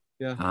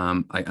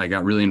 I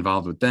got really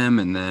involved with them.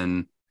 And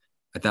then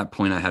at that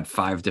point, I had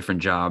 5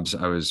 different jobs.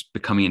 I was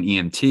becoming an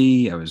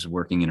EMT. I was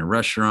working in a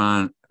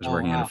restaurant. I was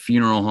working at a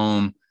funeral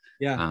home.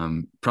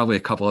 Probably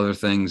a couple other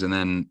things. And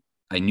then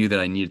I knew that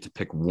I needed to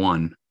pick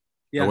one.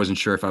 I wasn't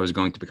sure if I was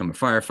going to become a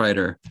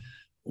firefighter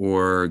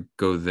or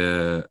go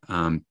the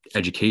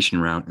education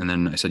route. And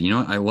then I said,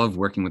 I love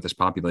working with this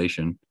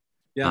population.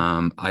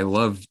 I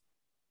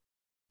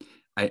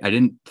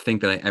didn't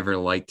think that I ever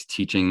liked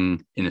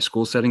teaching in a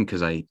school setting,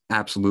 because I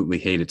absolutely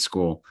hated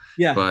school.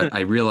 But I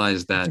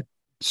realized that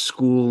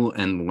school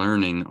and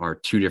learning are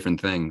 2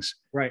 different things.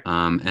 Right.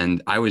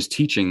 And I was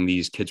teaching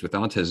these kids with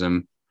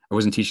autism. I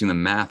wasn't teaching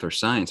them math or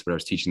science, but I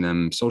was teaching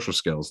them social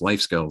skills,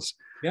 life skills,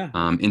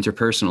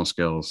 interpersonal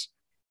skills.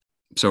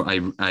 So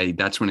I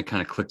that's when it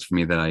kind of clicked for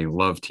me that I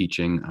love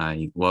teaching.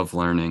 I love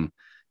learning.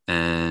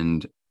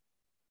 And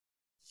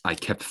I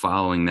kept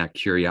following that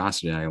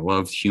curiosity. I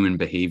loved human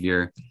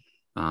behavior.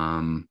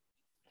 So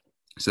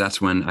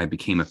that's when I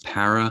became a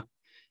para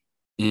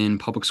in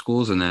public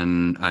schools. And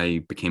then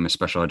I became a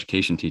special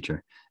education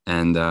teacher.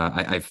 And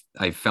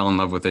I fell in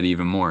love with it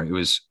even more. It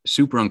was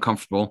super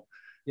uncomfortable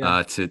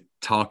to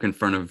talk in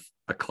front of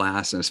a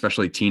class, and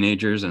especially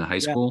teenagers in high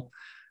school,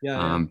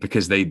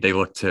 because they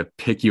look to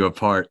pick you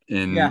apart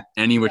in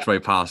any which way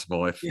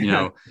possible. If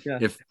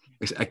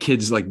if a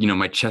kid's like,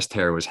 my chest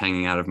hair was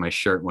hanging out of my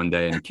shirt one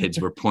day, and kids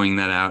were pointing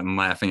that out and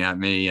laughing at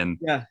me, and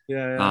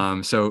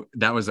so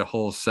that was a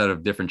whole set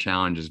of different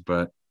challenges.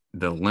 But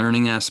the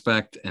learning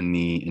aspect and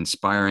the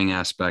inspiring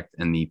aspect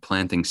and the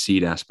planting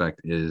seed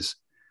aspect is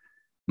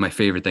my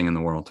favorite thing in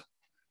the world.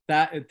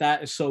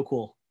 That is so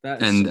cool.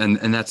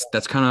 And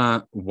that's kind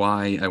of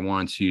why I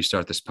wanted to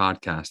start this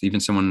podcast. Even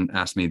someone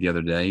asked me the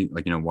other day,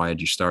 like, why did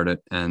you start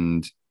it?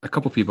 And a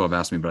couple of people have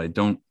asked me, but I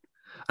don't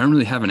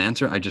really have an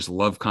answer. I just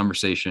love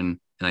conversation.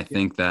 And I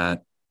think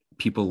that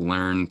people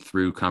learn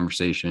through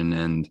conversation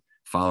and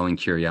following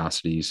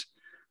curiosities.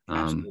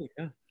 Absolutely,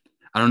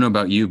 I don't know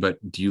about you, but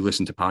do you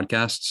listen to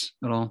podcasts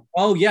at all?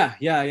 Oh yeah.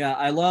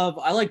 I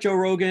like Joe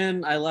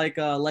Rogan. I like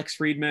Lex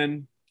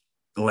Friedman.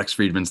 Lex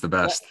Friedman's the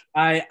best.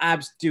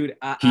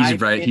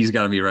 He's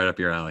got to be right up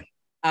your alley.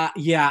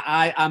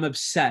 I'm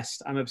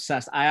obsessed.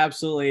 I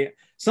absolutely,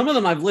 some of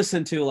them I've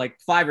listened to like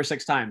 5 or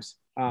 6 times.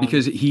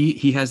 Because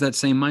he has that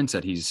same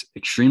mindset. He's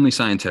extremely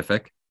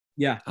scientific,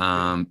 Yeah.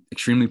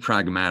 extremely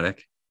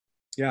pragmatic,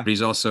 Yeah. but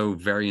he's also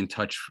very in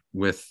touch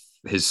with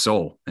his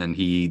soul, and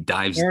he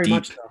Very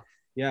much so.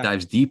 Yeah.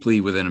 dives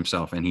deeply within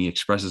himself, and he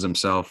expresses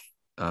himself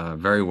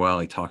very well.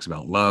 He talks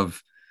about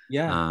love,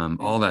 Yeah.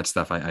 all that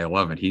stuff. I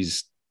love it.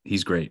 He's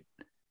great.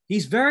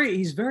 He's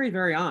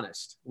very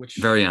honest, which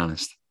Very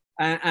honest.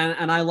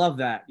 and I love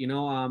that.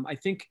 I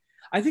think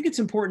it's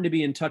important to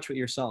be in touch with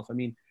yourself. I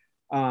mean,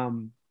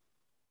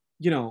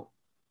 you know,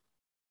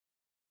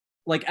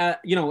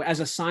 as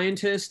a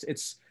scientist,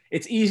 it's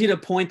easy to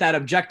point that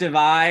objective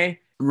eye.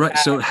 Right. At,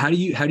 So how do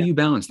you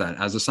balance that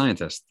as a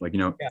scientist? Like,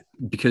 yeah.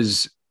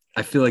 because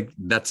I feel like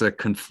that's a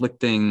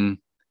conflicting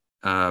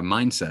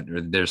mindset, or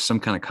there's some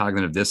kind of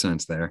cognitive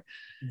dissonance there.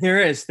 There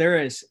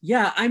is.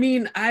 Yeah. I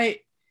mean,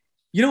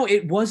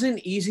 it wasn't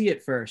easy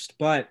at first,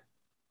 but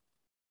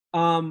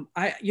I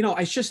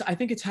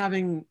think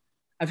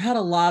I've had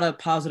a lot of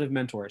positive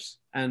mentors,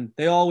 and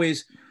they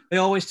always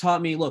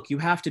taught me, look, you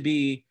have to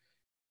be,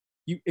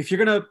 if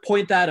you're going to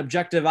point that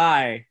objective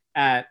eye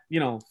at,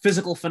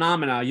 physical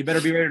phenomena, you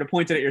better be ready to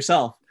point it at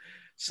yourself.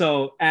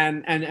 So,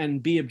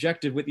 and be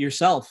objective with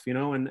yourself,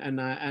 and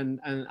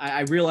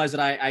I realized that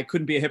I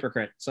couldn't be a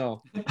hypocrite.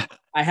 So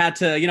I had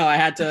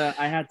to,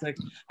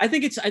 I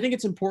think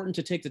it's important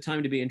to take the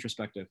time to be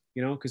introspective,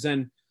 because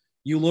then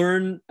you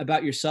learn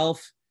about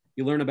yourself,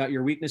 you learn about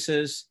your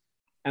weaknesses,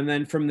 and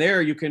then from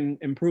there you can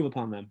improve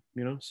upon them,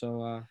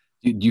 so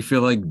Do you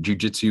feel like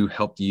jiu-jitsu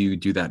helped you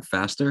do that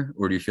faster,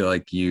 or do you feel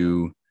like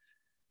you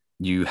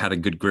had a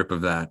good grip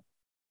of that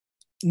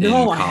in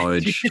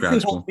college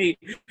grad school? Helped me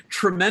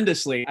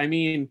tremendously. I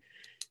mean,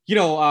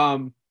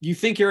 you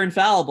think you're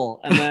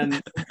infallible, and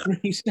then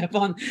you step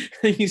on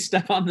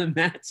the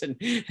mats, and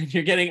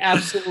you're getting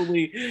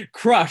absolutely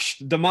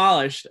crushed,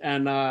 demolished,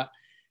 and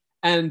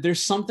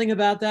there's something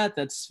about that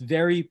that's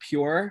very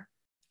pure.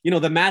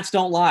 The mats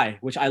don't lie,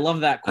 which I love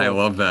that quote. I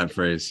love that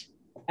phrase.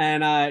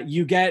 And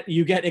you get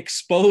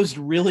exposed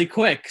really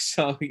quick.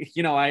 So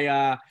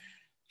I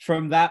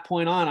from that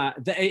point on,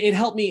 it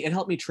helped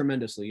me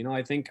tremendously.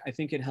 I think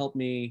it helped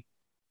me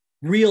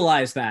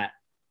realize that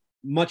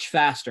much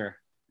faster.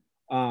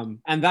 And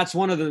that's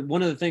one of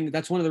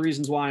the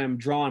reasons why I'm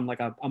drawn like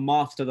a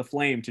moth to the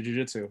flame to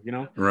jiu-jitsu,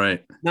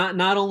 Right.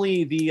 Not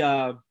only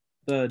the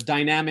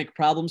dynamic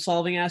problem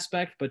solving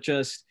aspect, but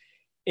just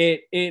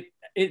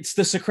it's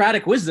the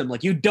Socratic wisdom.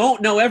 Like, you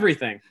don't know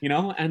everything,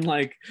 and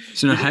like,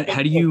 so now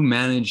how do you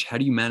manage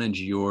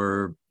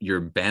your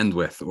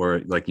bandwidth,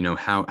 or like,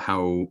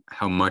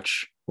 how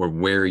much or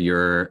where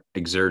you're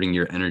exerting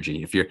your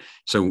energy? If you're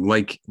so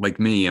like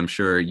me, I'm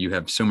sure you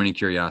have so many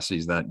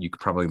curiosities that you could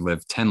probably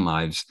live 10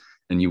 lives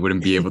and you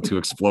wouldn't be able to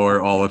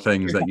explore all the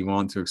things that you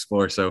want to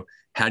explore. So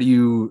how do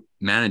you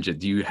manage it?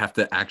 Do you have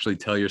to actually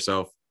tell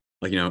yourself,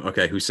 like,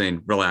 okay,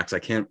 Husain, relax, I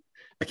can't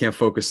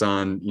focus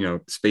on,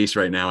 space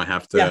right now, I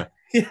have to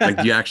like,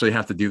 do you actually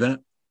have to do that?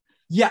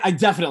 Yeah, I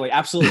definitely,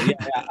 absolutely.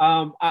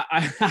 Yeah.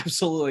 I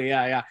absolutely.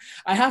 Yeah.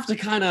 I have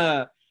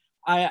to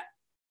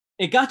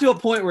it got to a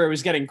point where it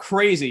was getting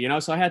crazy,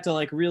 so I had to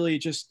like really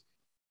just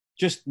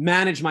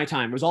manage my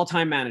time. It was all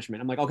time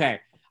management. I'm like, okay,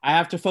 I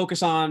have to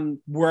focus on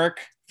work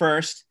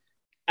first.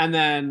 And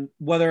then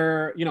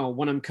whether,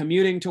 when I'm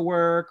commuting to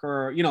work,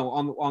 or,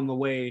 on the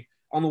way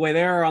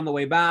there, or on the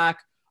way back,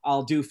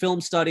 I'll do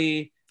film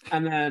study.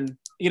 And then,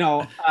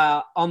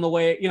 on the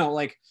way,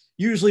 like,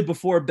 usually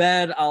before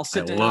bed, I'll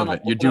sit down. I love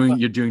it.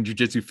 You're doing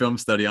jiu-jitsu film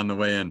study on the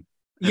way in.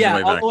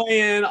 Yeah, on the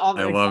way in. I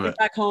love it.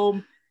 Back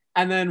home.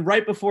 And then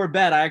right before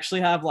bed, I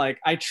actually have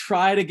I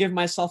try to give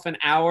myself an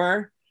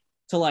hour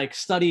to like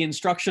study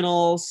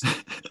instructionals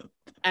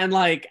and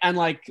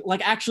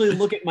actually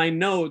look at my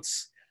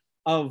notes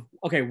of,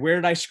 okay, where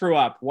did I screw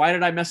up? Why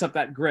did I mess up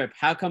that grip?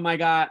 How come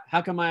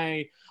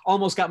I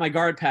almost got my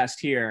guard passed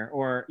here?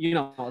 Or,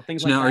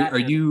 things like that. Are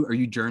you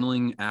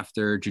journaling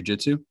after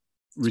jiu-jitsu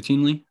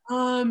routinely?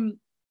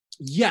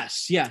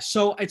 Yes.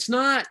 So it's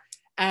not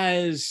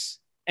as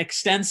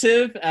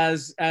extensive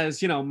as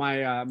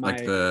my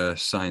like the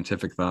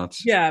scientific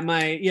thoughts.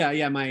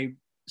 My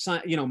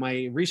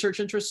research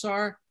interests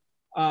are.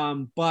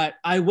 But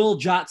I will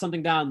jot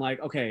something down, like,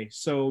 okay,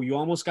 so you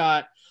almost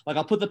got, like,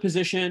 I'll put the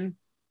position,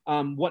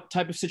 what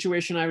type of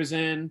situation I was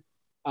in,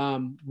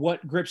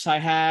 what grips I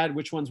had,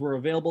 which ones were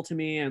available to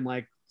me, and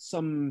like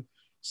something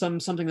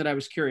that I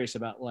was curious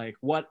about, like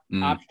what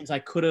options I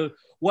could have,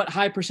 what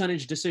high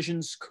percentage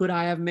decisions could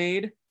I have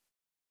made,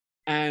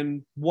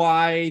 and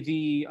why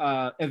the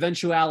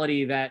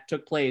eventuality that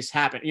took place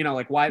happened.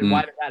 Like, why did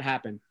that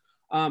happen?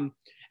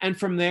 And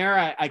from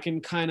there, I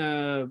can kind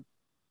of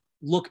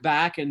look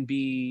back and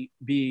be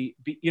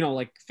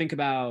like, think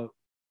about.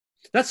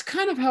 That's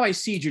kind of how I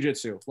see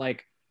jiu-jitsu.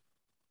 Like,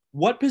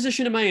 what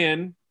position am I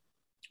in?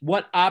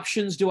 What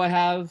options do I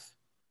have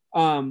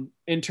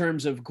in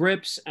terms of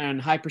grips and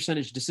high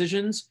percentage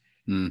decisions?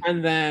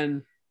 And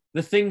then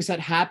the things that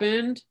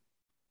happened,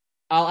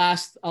 I'll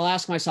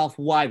ask myself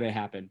why they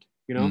happened.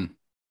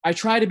 I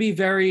try to be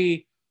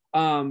very.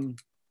 You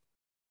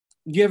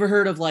ever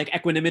heard of like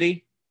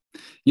equanimity?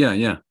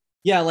 Yeah.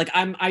 yeah, like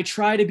I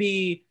try to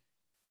be,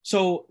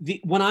 so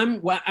when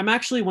I'm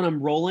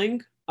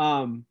rolling,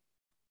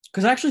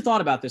 because I actually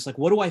thought about this, like,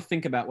 what do I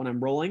think about when I'm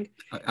rolling?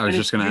 I was And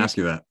just going to ask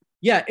you that.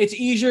 yeah, it's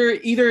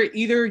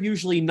either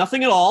usually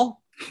nothing at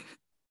all.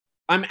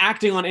 I'm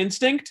acting on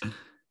instinct,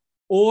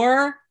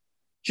 or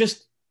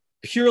just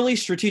purely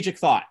strategic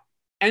thought.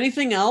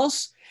 Anything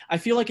else, I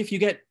feel like if you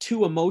get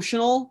too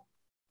emotional,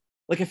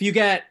 like if you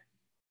get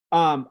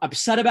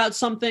upset about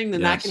something,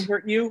 then that can Yes.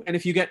 hurt you. And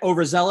if you get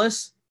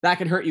overzealous, that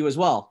can hurt you as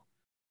well.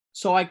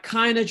 So I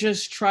kind of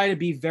just try to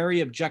be very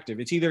objective.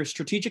 It's either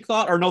strategic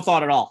thought or no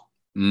thought at all.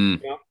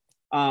 Mm. You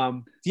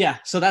know? Yeah.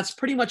 So that's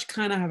pretty much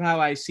kind of how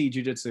I see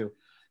jujitsu.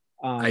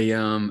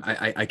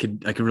 I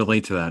could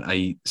relate to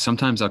that.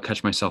 Sometimes I'll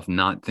catch myself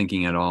not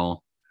thinking at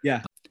all.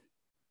 Yeah.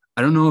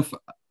 I don't know if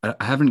I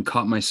haven't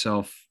caught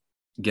myself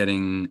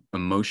getting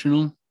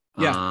emotional.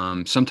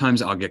 Yeah.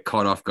 Sometimes I'll get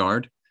caught off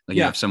guard. Like,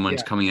 Yeah. if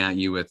someone's Yeah. coming at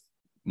you with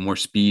more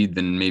speed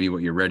than maybe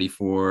what you're ready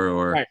for,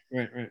 or Right.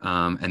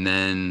 and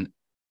then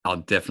I'll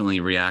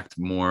definitely react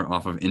more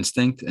off of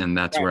instinct, and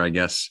that's Right. where I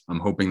guess I'm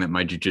hoping that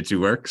my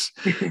jujitsu works.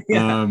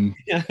 Yeah. Um,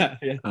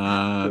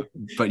 Yeah.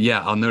 but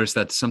yeah, I'll notice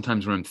that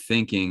sometimes when I'm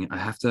thinking, I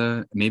have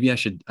to, maybe I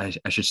should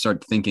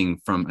start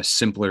thinking from a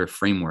simpler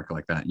framework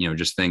like that.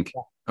 Just think,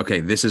 okay,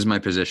 this is my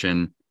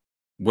position.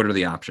 What are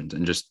the options?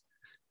 And just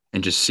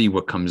see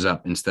what comes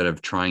up, instead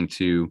of trying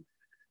to,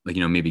 like,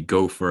 maybe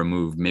go for a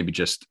move, maybe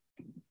just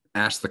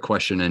ask the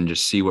question and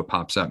just see what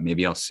pops up.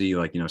 Maybe I'll see,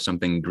 like,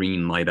 something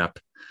green light up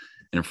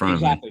in front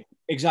of me.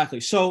 Exactly.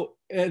 So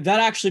that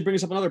actually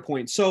brings up another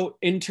point. So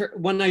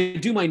when I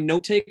do my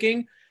note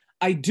taking,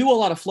 I do a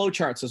lot of flow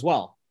charts as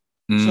well.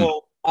 Mm.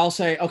 So I'll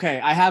say, okay,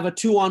 I have a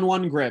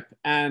 2-on-1 grip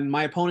and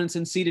my opponent's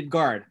in seated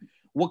guard.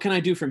 What can I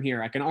do from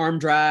here? I can arm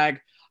drag.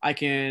 I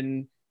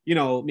can,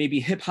 maybe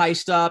hip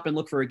heist up and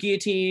look for a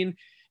guillotine.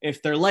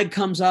 If their leg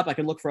comes up, I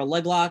can look for a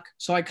leg lock.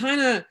 So I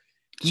kind of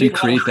So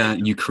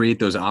you create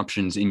those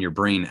options in your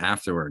brain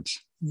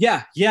afterwards.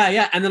 Yeah.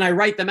 And then I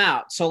write them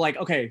out. So like,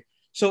 okay,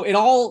 so it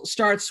all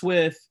starts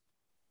with,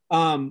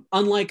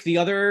 unlike the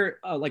other,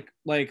 unlike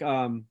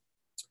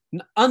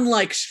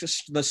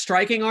the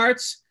striking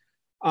arts,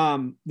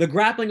 the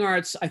grappling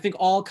arts, I think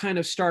all kind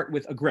of start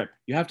with a grip.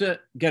 You have to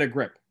get a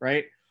grip,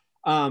 right?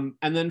 And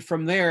then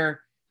from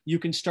there, you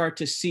can start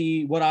to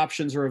see what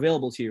options are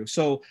available to you.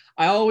 So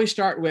I always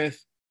start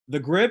with the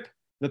grip,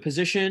 the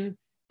position,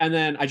 and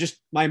then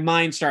my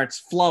mind starts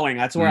flowing.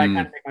 That's where I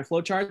kind of make my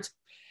flow charts.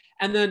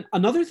 And then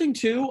another thing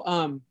too,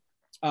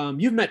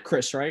 you've met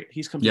Chris, right?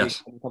 He's come to me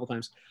Yes. a couple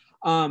times.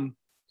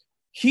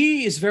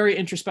 He is very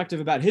introspective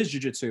about his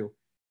jujitsu.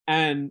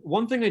 And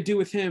one thing I do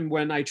with him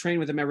when I train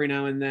with him every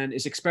now and then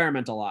is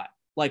experiment a lot.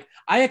 Like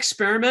I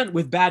experiment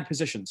with bad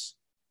positions,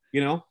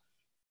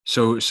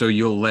 So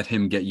you'll let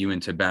him get you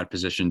into bad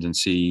positions and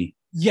see.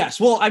 Yes.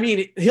 Well, I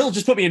mean, he'll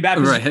just put me in bad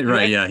positions.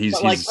 Right. Yeah. He's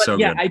so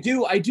yeah, good.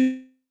 I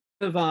do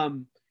have,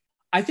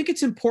 I think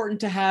it's important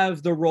to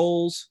have the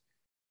roles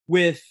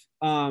with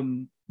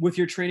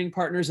your training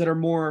partners that are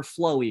more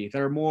flowy,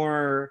 that are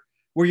more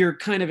where you're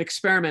kind of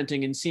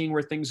experimenting and seeing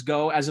where things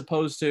go, as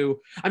opposed to,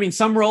 I mean,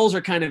 some roles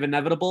are kind of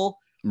inevitable,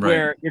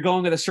 where you're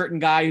going with a certain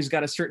guy who's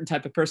got a certain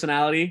type of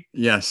personality.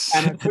 Yes.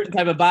 And a certain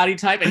type of body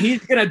type. And he's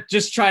going to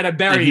just try to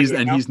bury you.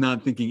 And he's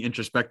not thinking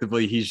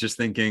introspectively. He's just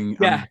thinking,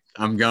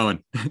 I'm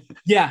going.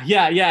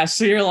 Yeah.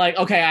 So you're like,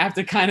 okay, I have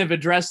to kind of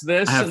address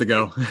this. I have to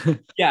go.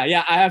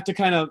 Yeah. I have to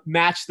kind of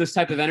match this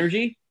type of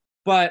energy.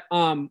 But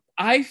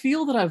I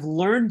feel that I've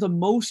learned the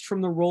most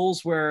from the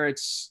roles where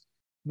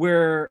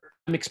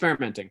I'm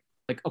experimenting.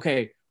 Like,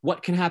 okay,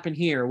 what can happen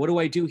here? What do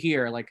I do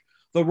here? Like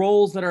the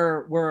roles that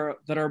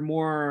are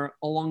more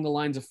along the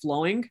lines of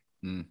flowing.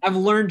 I've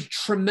learned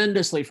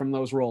tremendously from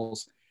those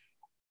roles.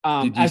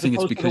 Do you think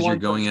it's because you're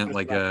going at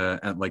like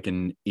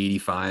an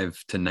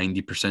 85 to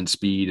 90%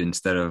 speed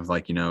instead of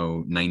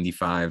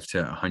 95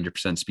 to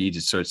 100%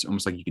 speed? So it's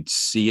almost like you could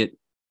see it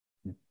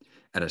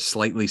at a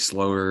slightly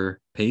slower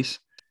pace.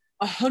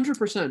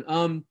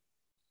 100%.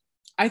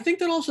 I think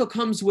that also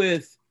comes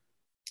with.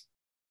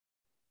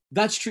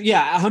 That's true.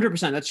 Yeah,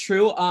 100%. That's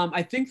true.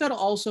 I think that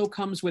also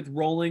comes with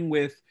rolling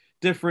with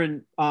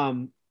different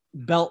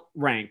belt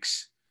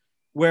ranks.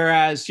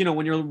 Whereas,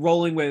 when you're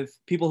rolling with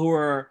people who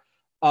are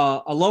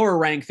a lower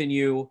rank than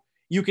you,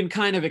 you can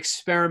kind of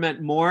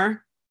experiment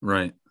more.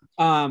 Right.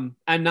 And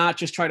not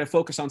just try to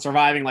focus on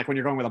surviving, like when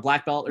you're going with a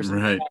black belt or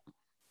something. Right. Like that.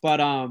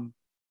 But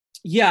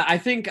yeah, I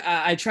think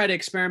I try to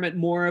experiment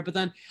more, but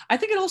then I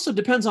think it also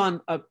depends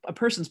on a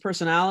person's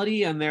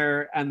personality and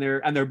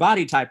their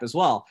body type as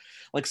well.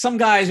 Like some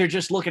guys are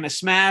just looking to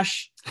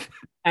smash,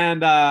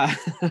 and and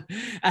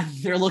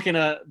they're looking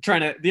to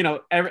trying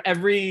to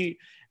every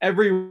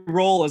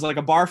roll is like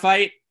a bar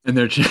fight, and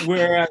they're just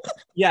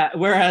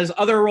whereas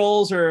other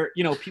roles are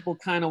people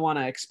kind of want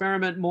to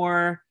experiment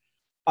more.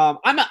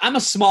 I'm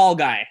a small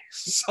guy,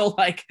 so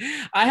like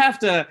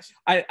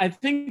I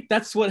think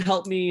that's what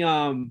helped me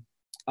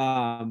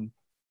help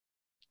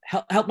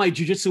my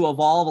jiu-jitsu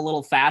evolve a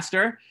little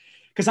faster,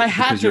 because I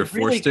had to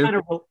really kind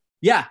of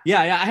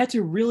I had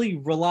to really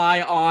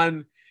rely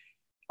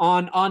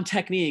on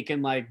technique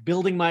and like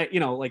building my,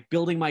 like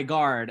building my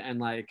guard and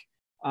like,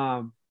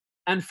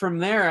 and from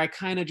there I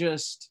kind of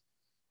just,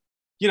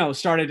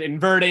 started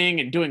inverting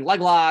and doing leg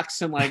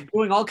locks and like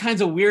doing all kinds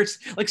of weird,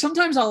 like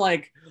sometimes I'll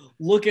like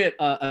look at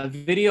a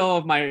video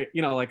of my,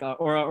 like,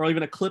 or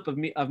even a clip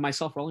of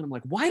myself rolling. I'm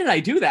like, why did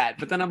I do that?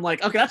 But then I'm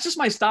like, okay, that's just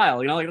my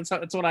style. Like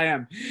that's what I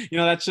am.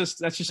 That's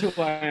just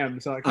who I am.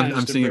 So I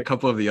I'm seeing a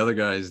couple of the other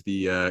guys,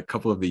 the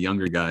couple of the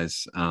younger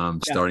guys,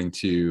 starting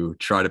to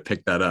try to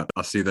pick that up.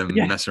 I'll see them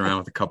mess around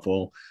with a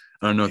couple.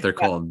 I don't know what they're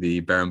called,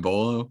 the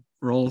Berimbolo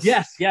rolls.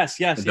 Yes.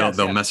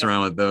 They'll mess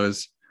around with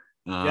those.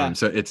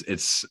 So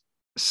it's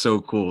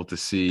so cool to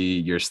see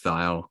your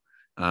style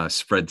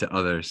spread to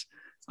others.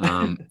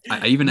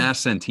 I even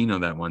asked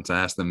Santino that once. I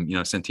asked them,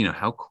 Santino,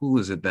 how cool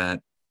is it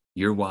that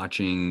you're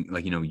watching,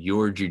 like,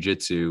 your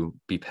jujitsu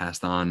be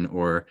passed on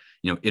or,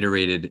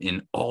 iterated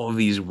in all of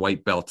these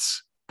white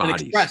belts'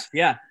 bodies? Expressed.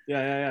 Yeah.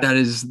 That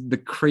is the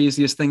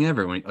craziest thing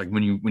ever.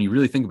 When you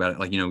really think about it,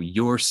 like,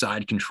 your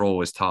side control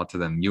was taught to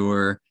them,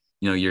 your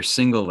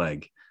single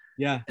leg.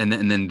 Yeah. And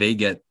then they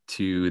get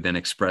to then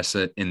express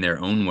it in their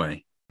own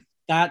way.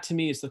 That to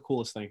me is the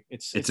coolest thing.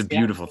 It's a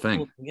beautiful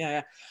thing.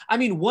 Yeah. I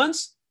mean,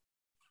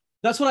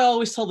 that's what I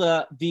always tell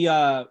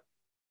the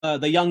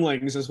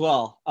younglings as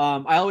well.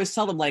 I always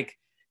tell them, like,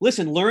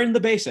 listen, learn the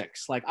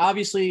basics. Like,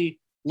 obviously,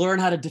 learn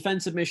how to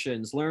defend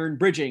submissions, learn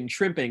bridging,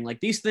 shrimping. Like,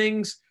 these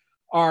things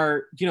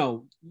are,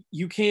 you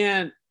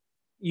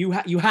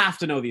have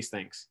to know these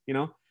things.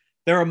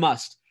 They're a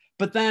must.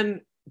 But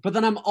then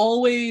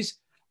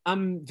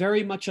I'm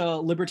very much a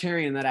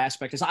libertarian in that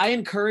aspect. Is I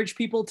encourage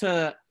people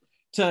to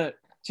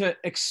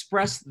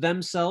express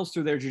themselves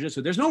through their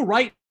jiu-jitsu. There's no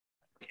right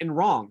and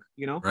wrong,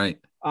 Right.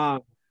 I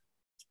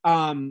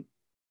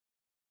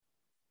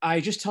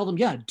just tell them,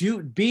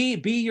 be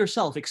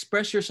yourself,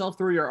 express yourself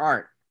through your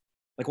art.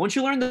 Like, once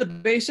you learn the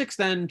basics,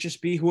 then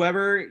just be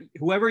whoever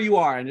you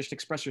are and just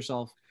express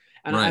yourself.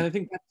 And I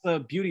think that's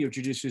the beauty of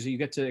jiu-jitsu, is that you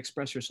get to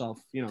express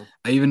yourself,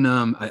 I even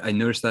I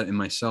noticed that in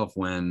myself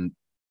when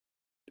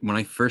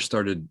I first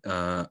started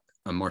a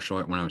martial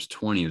art when I was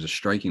 20. It was a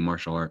striking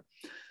martial art.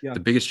 The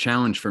biggest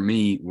challenge for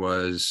me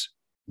was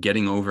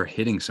getting over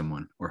hitting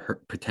someone or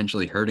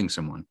potentially hurting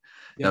someone.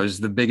 That was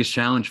the biggest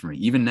challenge for me.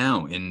 Even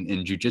now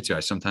in jiu-jitsu,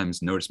 I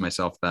sometimes notice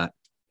myself that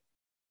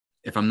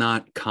if I'm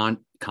not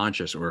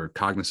conscious or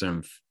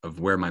cognizant of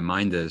where my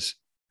mind is,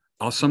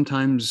 I'll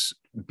sometimes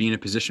be in a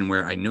position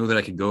where I know that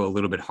I could go a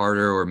little bit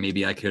harder, or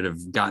maybe I could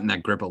have gotten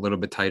that grip a little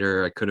bit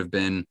tighter. I could have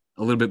been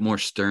a little bit more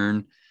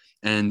stern.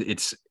 And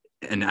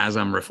as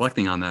I'm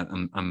reflecting on that,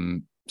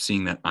 I'm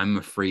seeing that I'm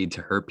afraid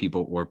to hurt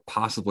people or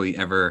possibly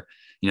ever,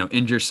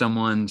 injure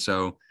someone.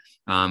 So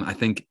I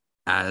think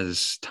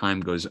as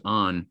time goes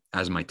on,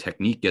 as my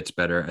technique gets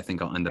better, I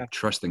think I'll end up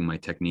trusting my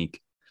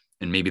technique,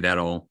 and maybe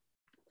that'll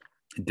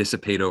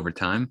dissipate over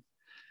time.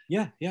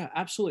 Yeah,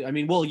 absolutely. I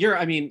mean, well, you're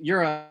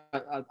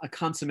a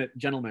consummate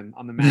gentleman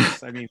on the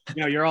mats. I mean,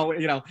 you're all,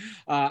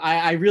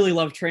 I really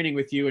love training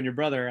with you and your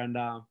brother. And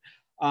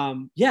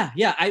I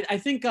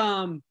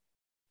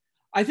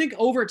think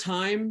over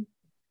time,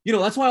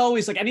 that's why I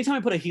always, like, anytime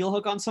I put a heel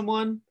hook on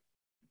someone,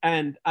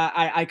 and I'm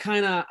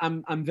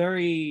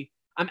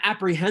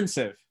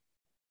apprehensive,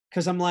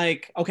 because I'm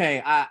like,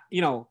 okay,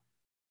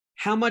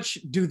 how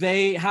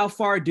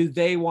far do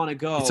they want to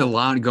go? It's a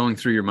lot going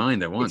through your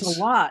mind at once. It's a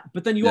lot.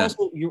 But then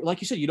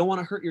like you said, you don't want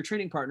to hurt your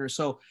training partner.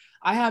 So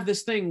I have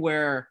this thing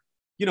where,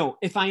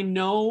 if I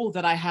know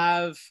that I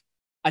have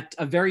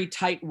a very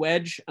tight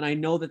wedge and I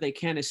know that they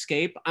can't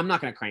escape, I'm not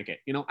going to crank it.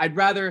 I'd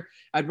rather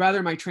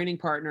my training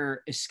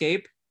partner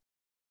escape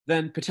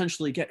than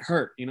potentially get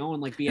hurt,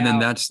 and like be out. And then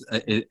that's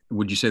it.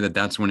 Would you say that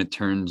that's when it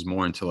turns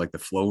more into like the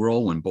flow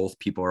roll, when both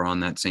people are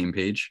on that same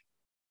page?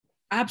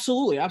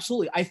 Absolutely.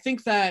 I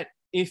think that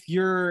if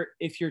your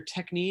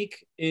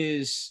technique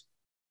is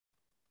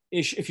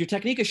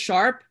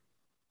sharp,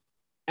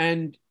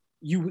 and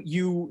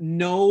you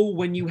know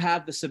when you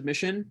have the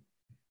submission,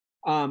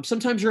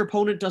 sometimes your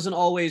opponent doesn't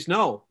always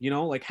know,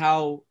 like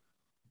how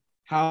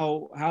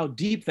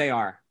deep they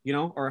are,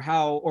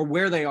 or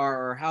where they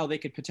are, or how they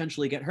could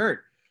potentially get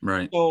hurt.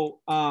 Right.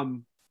 So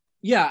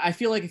I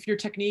feel like if your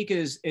technique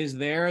is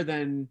there,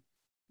 then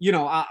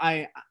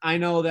I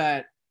know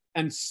that.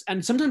 And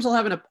sometimes I'll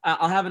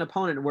have an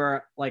opponent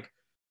where, like,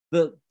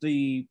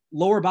 the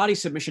lower body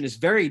submission is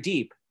very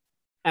deep,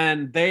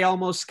 and they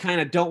almost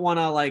kind of don't want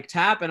to, like,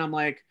 tap, and I'm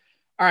like,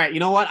 all right, you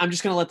know what? I'm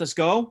just gonna let this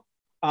go.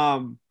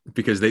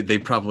 Because they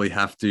probably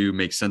have to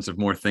make sense of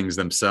more things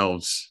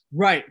themselves,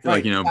 right?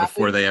 Like,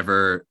 before they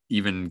ever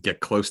even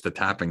get close to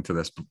tapping to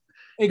this.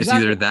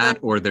 Exactly. It's either that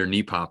or their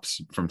knee pops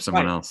from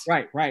someone else.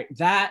 Right.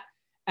 That,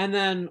 and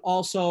then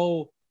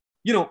also,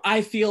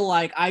 I feel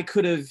like I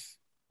could have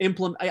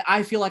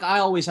I feel like I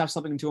always have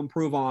something to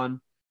improve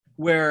on,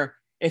 where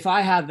if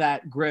I have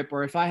that grip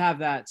or if I have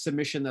that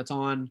submission that's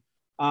on,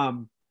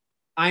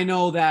 I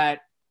know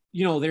that,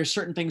 there's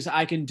certain things that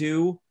I can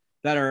do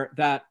that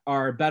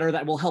are better,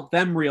 that will help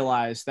them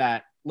realize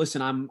that,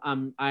 listen,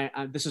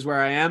 I this is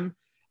where I am,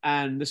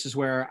 and this is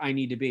where I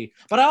need to be.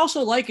 But I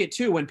also like it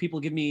too when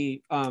people give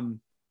me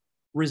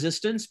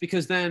resistance,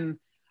 because then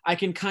I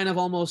can kind of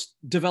almost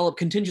develop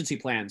contingency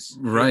plans.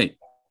 Right.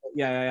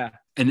 Yeah.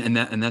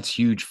 And that's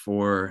huge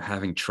for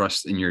having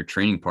trust in your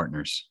training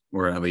partners,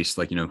 or at least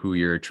like, who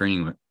you're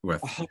training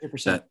with.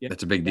 100%. Yeah.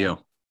 That's a big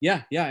deal.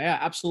 Yeah,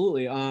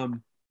 absolutely.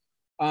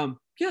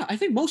 Yeah, I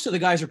think most of the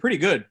guys are pretty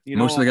good.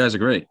 Most of the guys are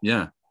great.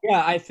 Yeah.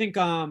 Yeah, I think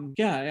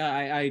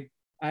I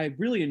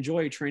really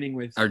enjoy training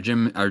with Our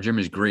gym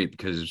is great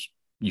because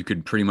you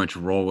could pretty much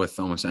roll with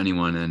almost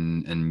anyone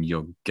and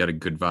you'll get a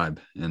good vibe.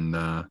 And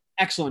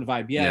excellent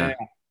vibe. Yeah.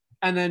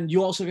 And then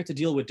you also get to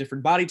deal with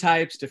different body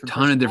types,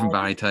 ton of different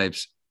body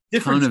types,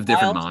 different ton of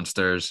different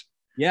monsters.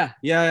 Yeah.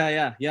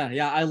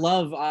 I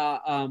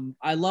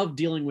love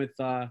dealing with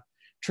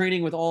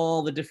training with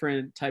all the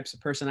different types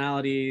of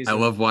personalities. I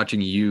love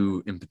watching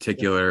you in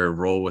particular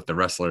roll with the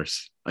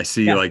wrestlers. I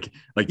see like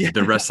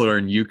the wrestler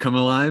and you come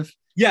alive.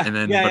 Yeah. And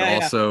then, but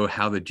also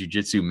how the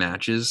jiu-jitsu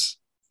matches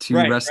to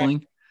wrestling.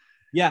 Right.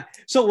 Yeah.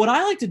 So what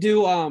I like to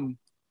do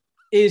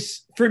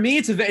is, for me,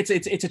 it's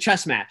a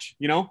chess match.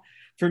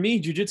 For me,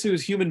 jiu-jitsu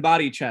is human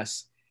body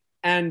chess.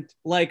 And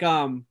like,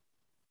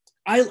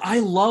 I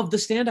love the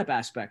stand-up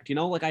aspect,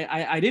 like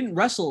I didn't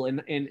wrestle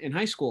in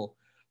high school,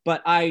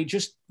 but I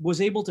just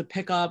was able to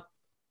pick up,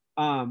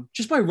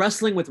 just by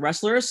wrestling with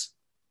wrestlers.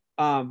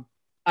 I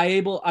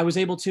was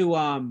able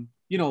to,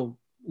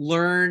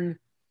 learn,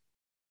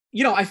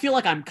 I feel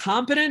like I'm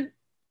competent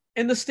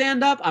in the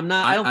stand-up. I'm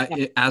not.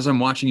 As I'm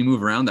watching you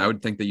move around, I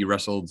would think that you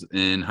wrestled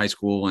in high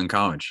school and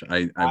college.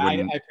 I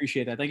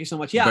appreciate that. Thank you so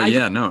much. Yeah, but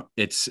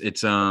it's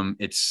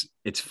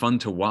fun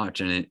to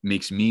watch, and it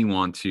makes me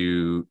want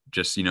to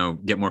just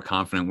get more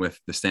confident with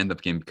the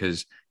stand-up game,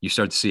 because you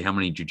start to see how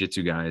many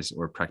jiu-jitsu guys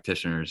or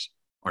practitioners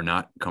are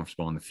not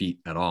comfortable on the feet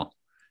at all.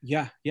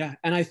 Yeah,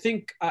 and I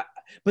think,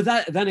 but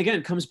that then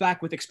again comes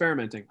back with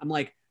experimenting. I'm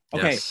like,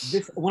 okay,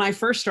 when I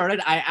first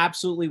started, I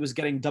absolutely was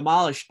getting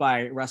demolished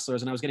by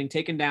wrestlers and I was getting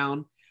taken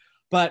down.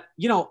 But,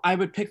 I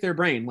would pick their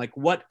brain. Like,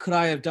 what could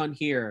I have done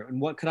here?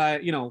 And what could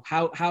I,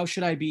 how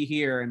should I be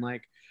here? And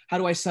like, how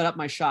do I set up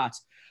my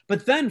shots?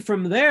 But then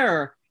from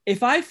there,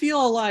 if I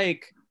feel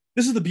like,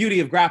 this is the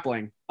beauty of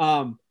grappling.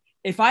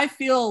 If I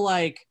feel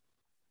like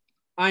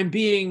I'm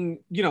being,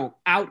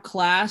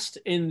 outclassed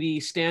in the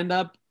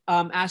stand-up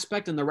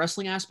aspect and the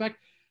wrestling aspect,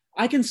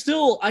 I can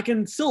still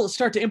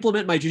start to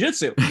implement my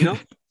jiu-jitsu,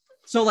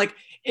 So like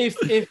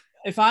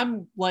if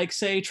I'm like,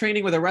 say,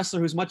 training with a wrestler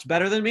who's much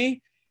better than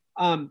me,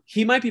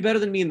 he might be better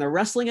than me in the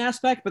wrestling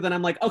aspect, but then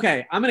I'm like,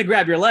 okay, I'm going to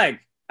grab your leg,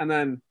 and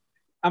then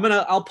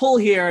I'll pull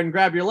here and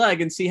grab your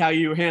leg and see how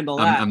you handle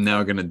that. I'm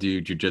now going to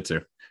do jiu-jitsu.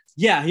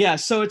 Yeah.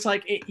 So it's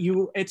like,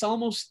 it's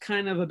almost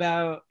kind of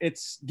about,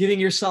 it's giving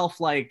yourself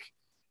like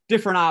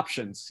different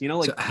options,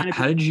 like. So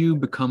how did you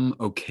become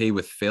okay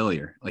with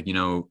failure? Like,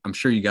 I'm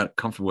sure you got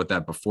comfortable with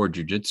that before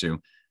jiu-jitsu.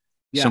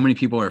 Yeah. So many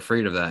people are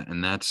afraid of that.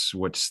 And that's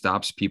what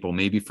stops people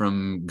maybe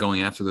from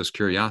going after those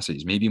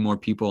curiosities. Maybe more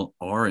people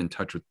are in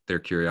touch with their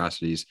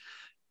curiosities,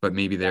 but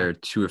maybe they're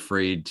too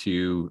afraid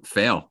to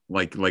fail,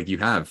 like you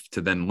have,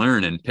 to then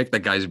learn and pick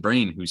that guy's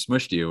brain who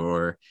smushed you,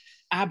 or.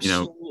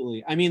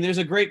 Absolutely. I mean, there's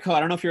a great quote. I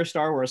don't know if you're a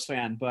Star Wars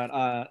fan, but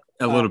a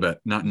little bit,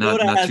 not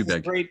too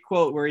big. Great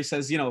quote where he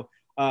says,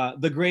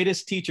 the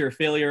greatest teacher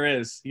failure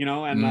is,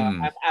 and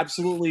I've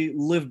absolutely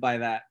lived by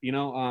that,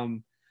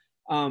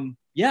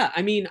 Yeah,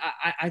 I mean,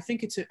 I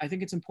think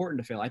it's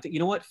important to fail. I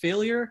think,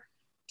 failure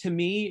to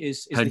me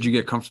is how did you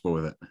get comfortable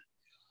with it?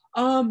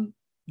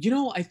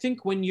 I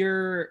think when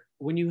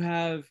you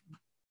have,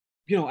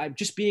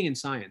 just being in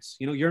science,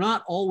 you're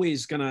not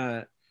always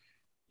gonna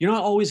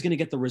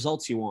get the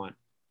results you want.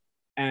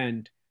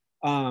 And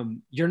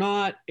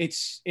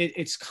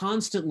it's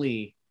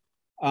constantly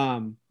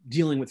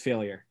dealing with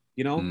failure,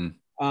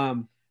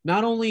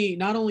 not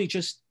only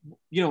just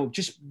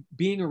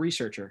being a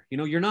researcher,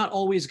 you're not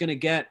always going to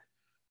get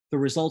the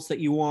results that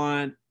you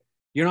want.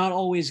 You're not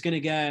always going to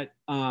get,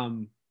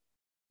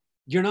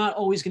 you're not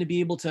always going to be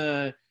able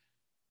to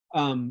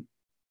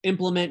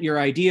implement your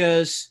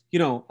ideas,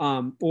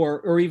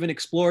 or even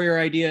explore your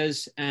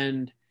ideas.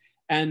 And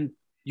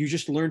you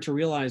just learn to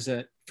realize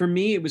that, for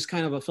me, it was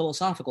kind of a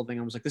philosophical thing.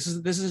 I was like, this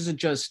isn't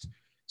just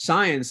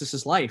science. This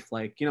is life.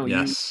 Like,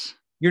 yes.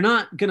 You're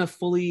not going to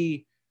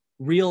fully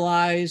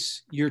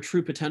realize your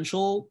true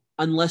potential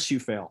unless you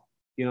fail,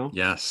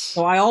 Yes.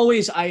 So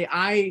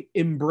I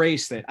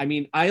embrace it. I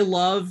mean, I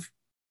love,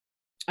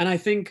 and I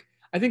think,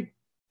 I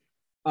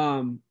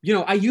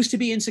used to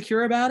be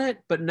insecure about it,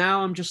 but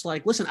now I'm just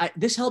like, listen,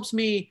 this helps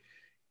me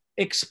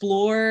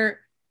explore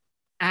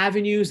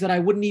avenues that I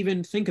wouldn't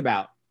even think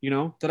about,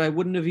 that I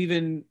wouldn't have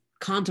even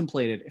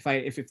contemplated if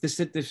I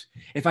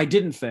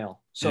didn't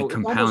fail. So it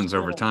compounds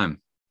over time.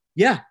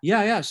 Yeah.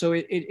 So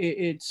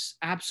it's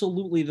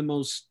absolutely the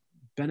most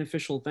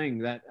beneficial thing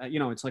that,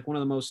 it's like one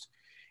of the most,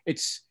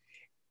 it's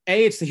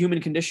the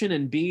human condition,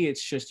 and B,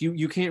 it's just,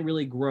 you can't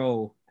really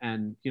grow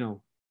and,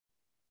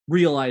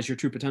 realize your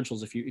true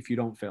potentials if you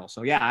don't fail.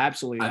 So yeah,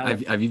 absolutely.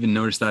 I've even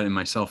noticed that in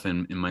myself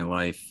in my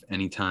life,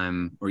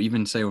 anytime, or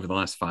even say over the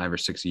last 5 or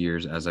 6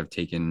 years, as I've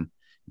taken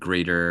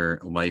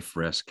greater life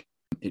risk,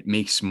 it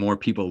makes more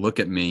people look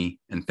at me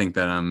and think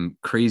that I'm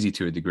crazy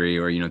to a degree,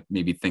 or,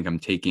 maybe think I'm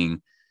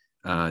taking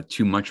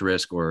too much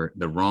risk or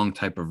the wrong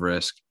type of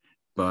risk.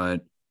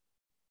 But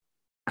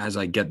as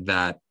I get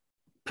that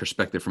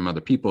perspective from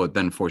other people, it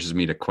then forces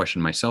me to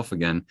question myself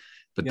again.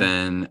 But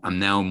then I'm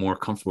now more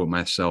comfortable with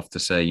myself to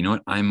say, you know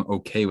what, I'm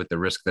okay with the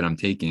risk that I'm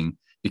taking,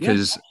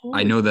 because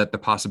I know that the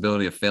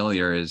possibility of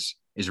failure is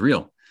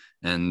real,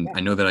 and I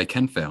know that I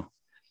can fail.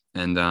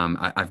 And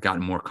I've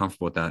gotten more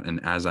comfortable with that. And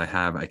as I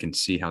can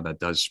see how that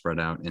does spread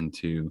out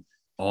into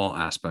all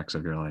aspects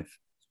of your life.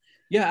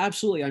 Yeah,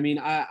 absolutely. I mean,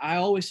 I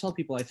always tell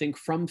people, I think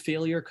from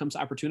failure comes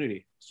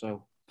opportunity.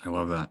 So I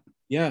love that.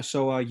 Yeah.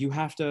 So you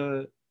have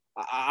to,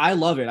 I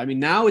love it. I mean,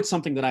 now it's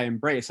something that I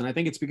embrace, and I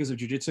think it's because of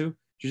jujitsu.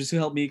 Jujitsu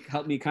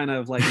helped me kind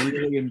of like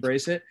really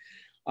embrace it.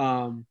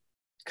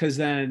 Cause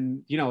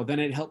then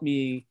it helped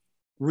me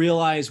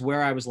realize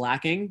where I was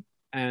lacking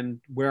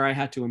and where I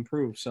had to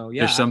improve. So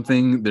yeah.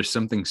 There's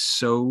something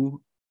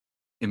so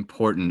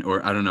important,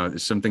 or I don't know,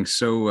 there's something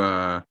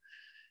so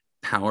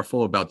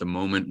powerful about the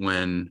moment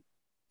when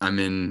I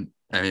mean,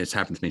 it's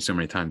happened to me so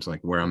many times,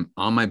 like where I'm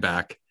on my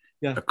back,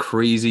 a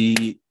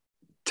crazy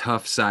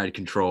tough side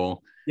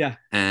control. Yeah.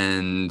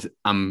 And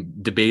I'm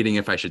debating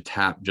if I should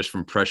tap just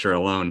from pressure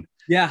alone.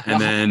 Yeah.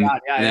 And then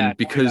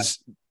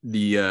because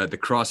the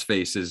cross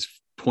face is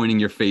pointing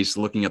your face,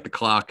 looking at the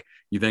clock,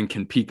 you then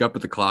can peek up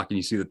at the clock and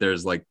you see that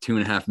there's like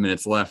 2.5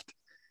 minutes left.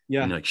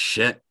 Yeah. And you're like,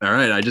 shit. All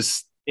right.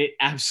 It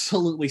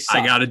absolutely sucks.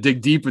 I got to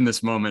dig deep in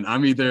this moment.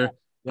 I'm either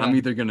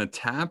going to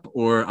tap,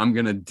 or I'm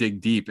going to dig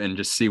deep and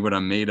just see what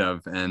I'm made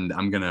of. And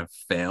I'm going to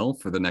fail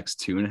for the next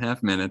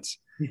 2.5 minutes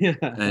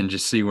and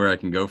just see where I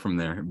can go from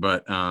there.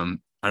 But I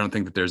don't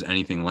think that there's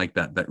anything like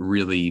that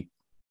really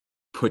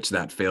puts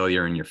that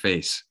failure in your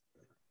face.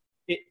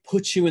 It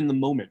puts you in the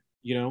moment,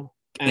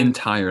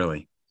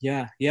 entirely.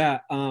 Yeah. Yeah.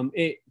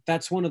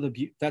 That's one of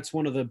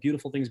the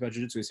beautiful things about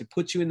jiu-jitsu is it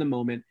puts you in the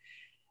moment.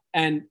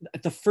 And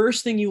the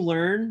first thing you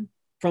learn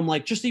from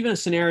like just even a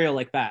scenario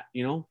like that,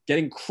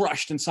 getting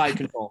crushed in side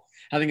control,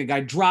 having a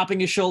guy dropping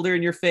his shoulder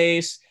in your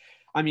face.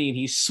 I mean,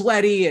 he's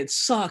sweaty. It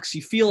sucks.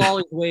 You feel all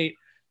his weight.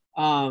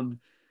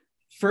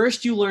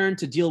 First, you learn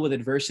to deal with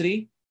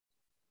adversity.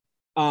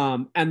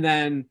 And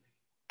then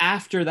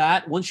after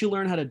that, once you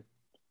learn how to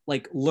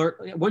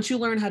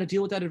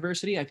deal with that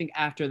adversity, I think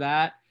after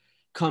that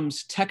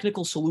comes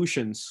technical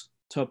solutions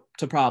to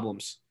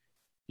problems,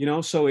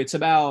 so it's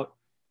about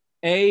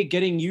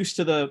getting used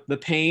to the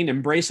pain,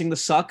 embracing the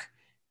suck.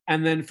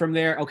 And then from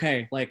there,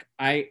 okay, like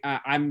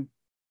I'm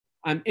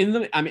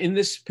in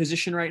this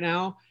position right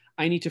now.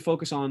 I need to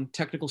focus on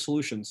technical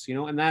solutions,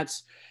 and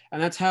that's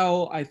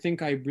how I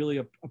think I really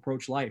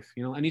approach life.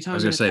 Anytime I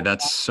was gonna say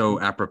that's so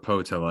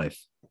apropos to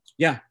life.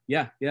 Yeah.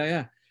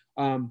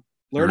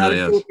 Learn how to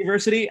deal with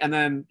adversity, and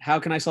then how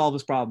can I solve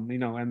this problem,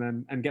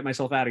 and get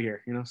myself out of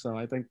here, So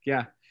I think,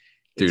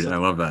 dude, I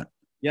love that.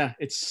 Yeah,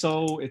 it's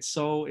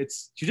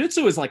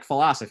jiu-jitsu is like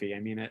philosophy. I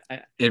mean,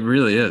 it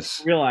really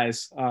is.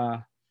 Realize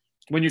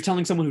when you're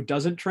telling someone who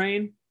doesn't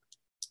train,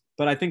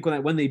 but I think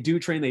when they do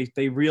train,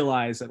 they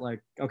realize that, like,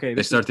 okay,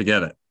 they start to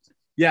get it.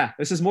 Yeah,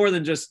 this is more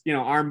than just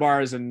arm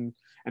bars and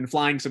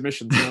flying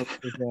submissions.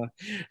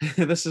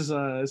 This is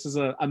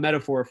a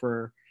metaphor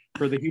for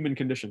the human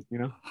condition.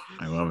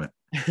 I love it.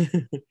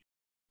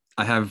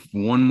 I have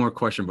one more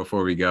question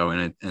before we go,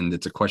 and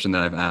it's a question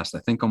that I've asked, I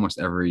think, almost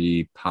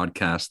every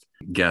podcast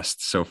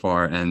guest so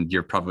far, and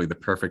you're probably the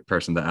perfect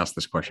person to ask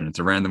this question. It's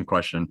a random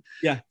question.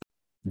 Yeah.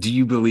 Do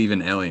you believe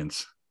in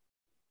aliens?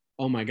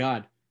 Oh my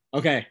God.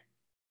 Okay.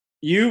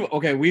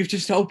 We've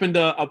just opened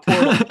a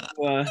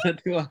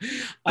portal.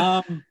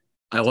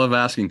 I love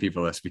asking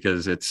people this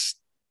because it's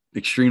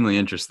extremely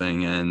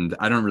interesting, and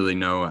I don't really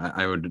know.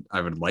 I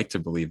would like to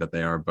believe that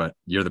they are, but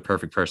you're the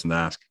perfect person to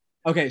ask.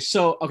 Okay,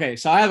 so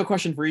I have a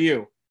question for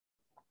you.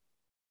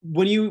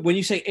 When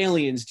you say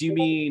aliens, do you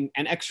mean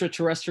an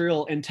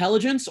extraterrestrial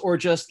intelligence or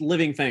just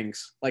living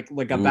things like a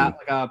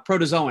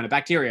protozoan, a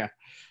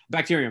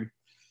bacterium?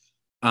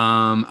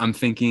 I'm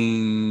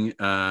thinking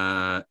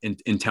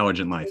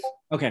intelligent life.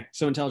 Okay,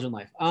 so intelligent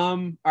life.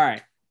 All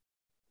right.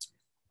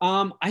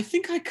 I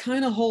think I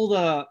kind of hold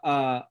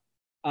a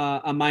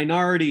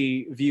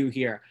minority view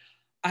here.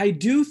 I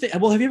do think.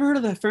 Well, have you ever heard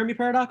of the Fermi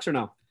paradox or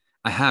no?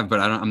 I have, but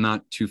I'm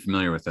not too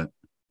familiar with it.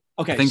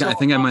 Okay, I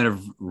think I might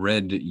have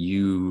read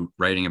you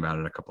writing about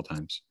it a couple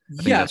times. I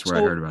think that's where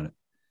I heard about it.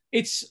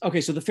 It's okay.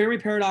 So the Fermi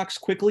paradox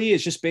quickly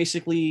is just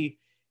basically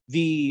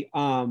it's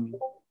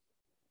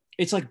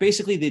like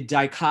basically the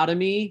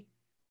dichotomy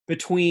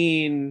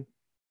between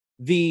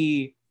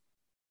the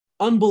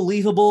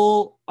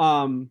unbelievable,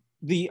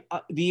 the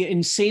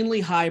insanely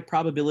high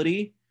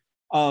probability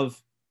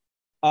of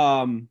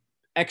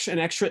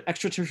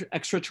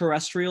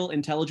extraterrestrial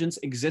intelligence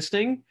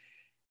existing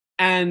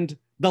and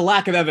the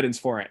lack of evidence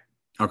for it.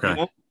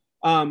 Okay.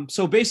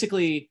 So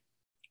basically,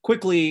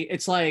 quickly,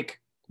 it's like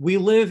we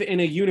live in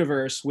a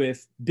universe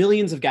with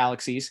billions of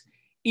galaxies,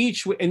 and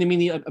I mean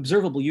the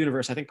observable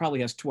universe, I think,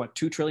 probably has 2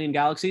 trillion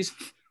galaxies,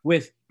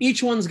 with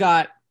each one's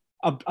got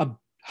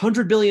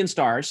 100 billion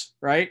stars,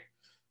 right?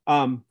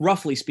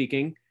 Roughly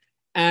speaking.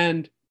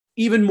 and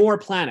even more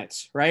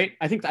planets, right?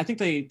 I think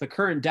the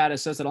current data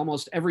says that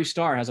almost every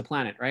star has a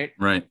planet, right?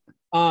 Right.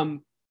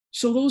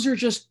 So those are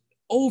just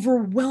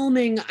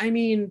overwhelming. I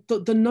mean,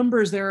 the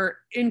numbers there are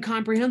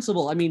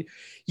incomprehensible. I mean,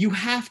 you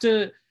have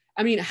to.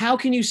 I mean, how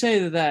can you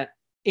say that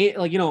it,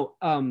 like,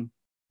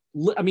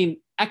 I mean,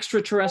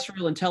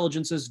 extraterrestrial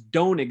intelligences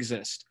don't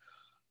exist,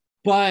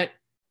 but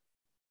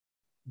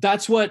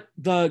that's what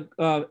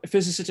the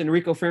physicist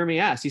Enrico Fermi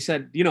asked. He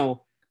said,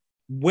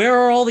 where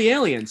are all the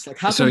aliens? Like,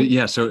 how So come?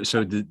 yeah,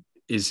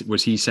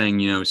 was he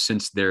saying,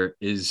 since there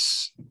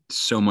is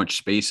so much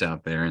space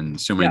out there and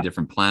so many Yeah,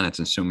 different planets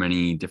and so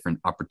many different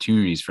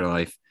opportunities for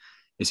life,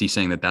 is he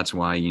saying that that's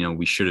why,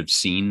 we should have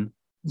seen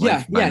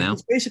life by yeah. now?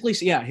 It's basically,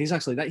 yeah, he's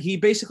actually that. He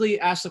basically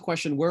asked the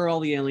question, where are all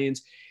the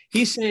aliens?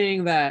 He's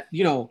saying that,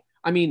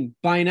 I mean,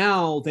 by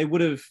now they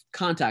would have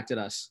contacted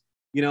us,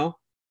 you know,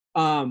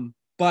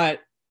 but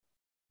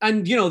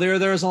and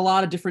there's a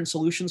lot of different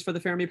solutions for the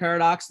Fermi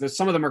paradox. There's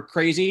some of them are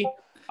crazy.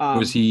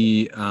 Is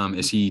he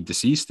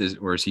deceased,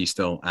 or is he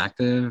still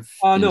active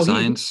in No,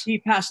 science? he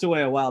passed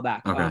away a while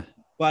back. Okay.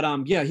 But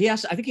yeah,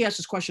 I think he asked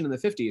this question in the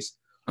 50s.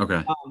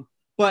 Okay.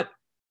 But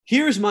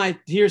here's my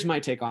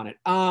take on it.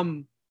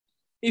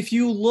 If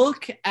you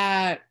look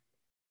at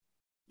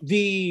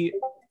the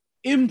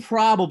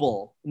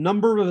improbable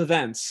number of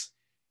events,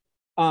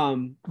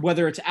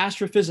 whether it's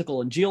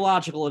astrophysical and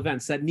geological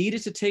events that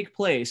needed to take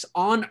place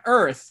on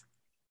Earth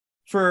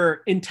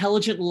for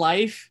intelligent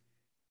life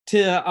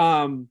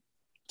to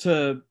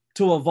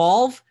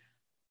evolve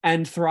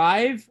and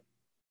thrive,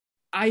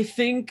 I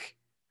think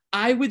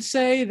I would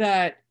say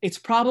that it's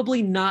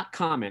probably not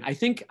common. I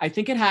think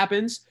it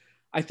happens.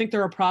 I think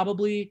there are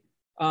probably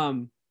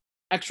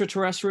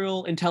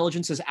extraterrestrial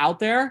intelligences out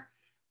there,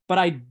 but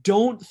I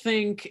don't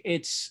think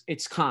it's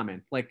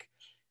common. Like,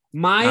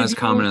 my Not as view,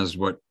 common as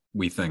what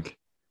we think.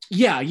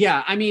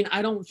 yeah. I mean,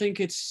 I don't think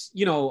it's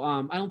I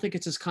don't think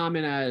it's as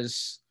common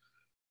as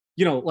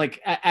like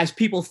as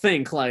people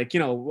think, like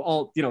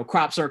all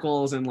crop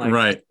circles and like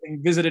Right.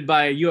 being visited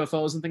by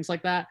UFOs and things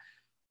like that.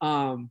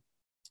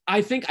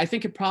 I think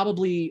it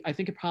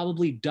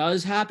probably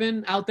does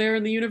happen out there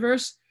in the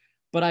universe,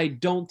 but I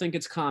don't think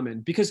it's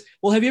common because,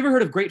 well, have you ever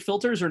heard of great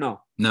filters or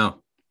no?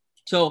 No.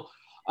 So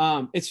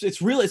it's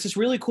this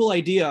really cool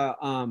idea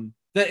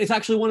that it's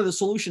actually one of the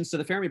solutions to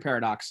the Fermi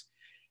paradox,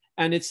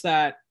 and it's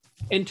that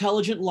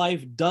intelligent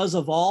life does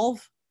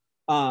evolve.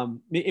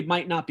 It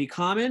might not be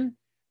common,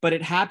 but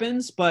it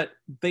happens. But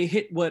they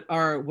hit what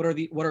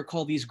are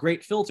called these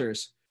great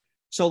filters.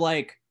 So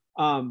like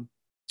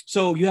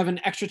so you have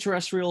an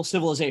extraterrestrial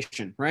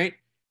civilization, right?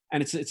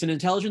 And it's an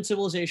intelligent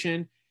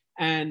civilization,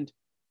 and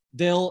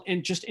they'll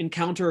just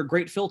encounter a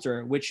great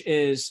filter, which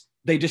is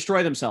they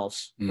destroy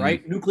themselves,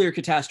 right? Nuclear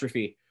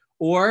catastrophe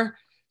or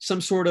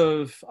some sort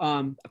of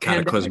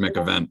cataclysmic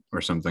event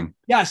or something.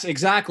 Yes,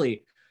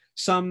 exactly.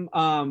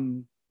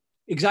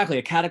 Exactly,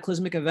 a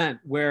cataclysmic event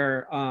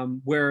where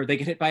they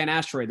get hit by an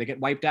asteroid, they get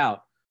wiped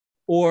out,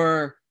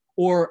 or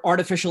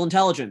artificial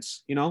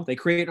intelligence. They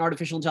create an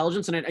artificial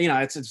intelligence, and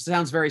it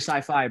sounds very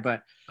sci-fi,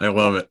 but I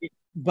love it.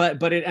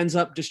 But it ends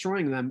up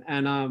destroying them,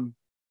 and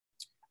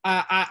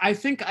I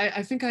think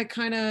I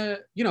kind of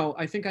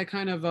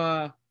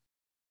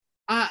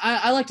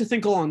I like to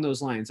think along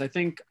those lines.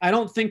 I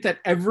don't think that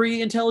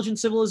every intelligent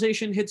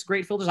civilization hits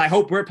great filters. I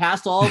hope we're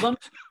past all of them,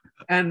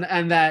 and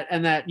that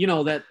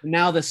that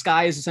now the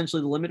sky is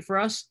essentially the limit for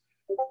us.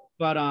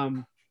 But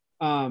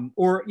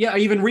or yeah,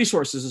 even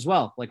resources as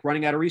well, like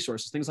running out of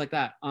resources, things like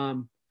that.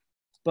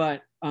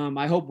 But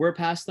I hope we're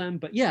past them.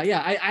 But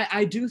yeah,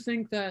 I do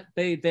think that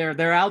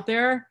they're out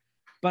there,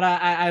 but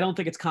I don't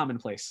think it's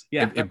commonplace.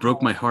 Yeah, it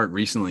broke my heart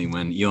recently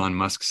when Elon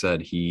Musk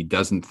said he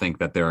doesn't think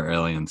that there are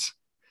aliens.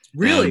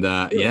 Really?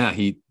 And Really?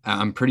 yeah,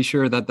 I'm pretty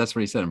sure that's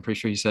what he said. I'm pretty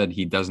sure he said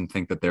he doesn't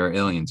think that there are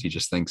aliens. He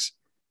just thinks,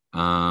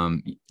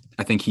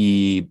 I think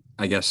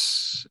I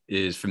guess,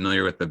 is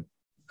familiar with the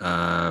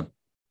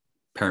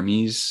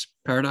Fermi's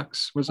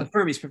paradox. Was it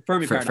Fermi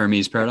paradox?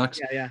 Fermi's paradox.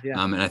 Yeah.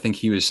 And I think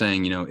he was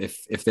saying,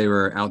 if they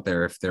were out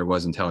there, if there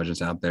was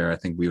intelligence out there, I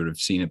think we would have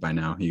seen it by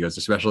now. He goes,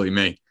 especially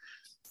me.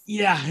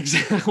 Yeah,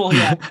 exactly. Well,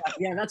 yeah.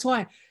 That's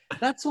why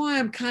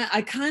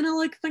I kind of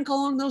like think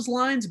along those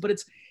lines, but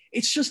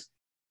it's just,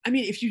 I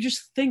mean, if you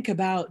just think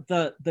about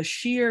the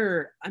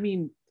sheer, I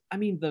mean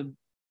the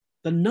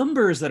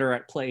numbers that are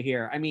at play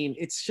here. I mean,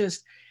 it's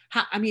just,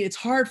 it's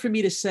hard for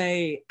me to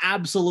say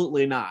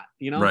absolutely not.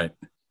 Right.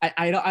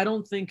 I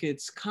don't think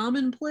it's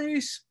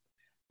commonplace,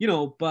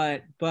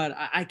 but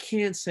I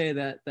can't say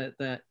that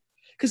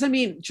because I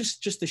mean,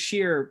 just the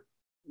sheer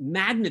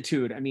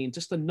magnitude. I mean,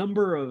 just the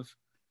number of.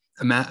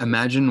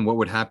 Imagine what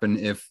would happen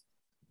if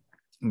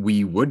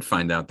we would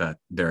find out that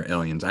there are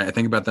aliens. I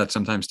think about that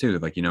sometimes too.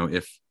 Like,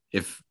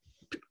 if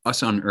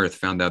us on Earth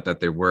found out that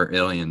there were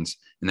aliens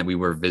and that we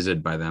were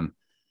visited by them,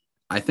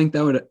 I think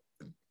that would,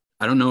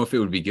 I don't know if it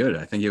would be good.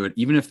 I think it would,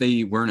 even if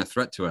they weren't a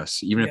threat to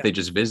us, even if they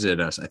just visited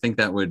us, I think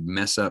that would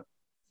mess up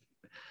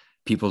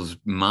people's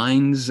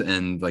minds.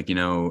 And like,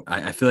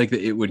 I feel like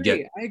that it would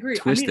get I agree.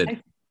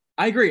 twisted.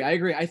 I agree.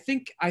 I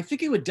think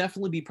it would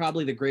definitely be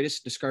probably the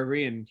greatest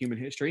discovery in human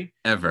history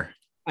ever.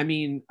 I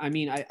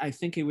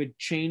think it would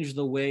change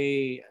the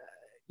way,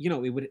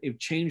 it would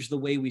change the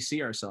way we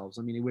see ourselves.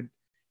 I mean, it would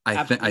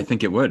I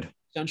think it would.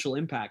 essential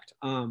impact.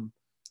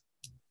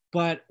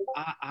 But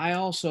I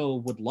also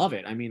would love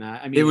it.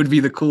 It would be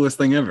the coolest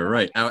thing ever,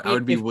 right? I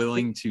would be if,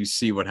 willing to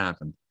see what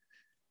happened.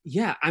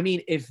 yeah, I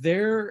mean, if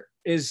there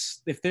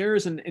is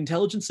an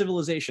intelligent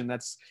civilization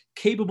that's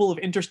capable of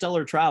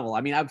interstellar travel,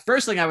 I mean,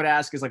 first thing I would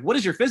ask is like, what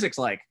is your physics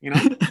like?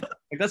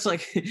 Like that's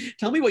like,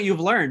 tell me what you've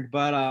learned.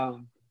 But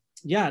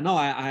yeah, no,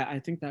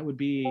 I think that would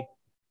be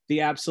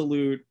the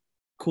absolute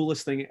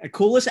coolest thing,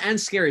 coolest and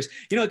scariest.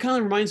 It kind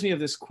of reminds me of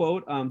this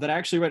quote that I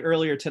actually read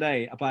earlier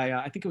today by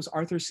I think it was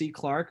Arthur C.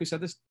 Clarke who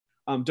said this.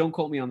 Don't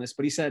quote me on this,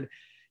 but he said,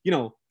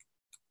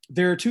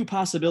 there are two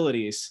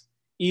possibilities.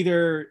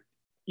 Either,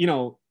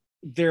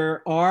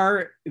 there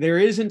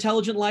is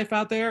intelligent life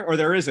out there, or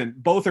there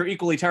isn't. Both are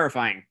equally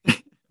terrifying.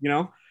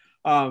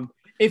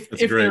 If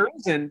there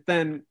isn't,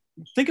 then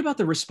think about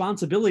the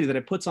responsibility that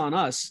it puts on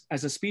us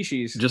as a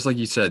species. Just like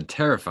you said,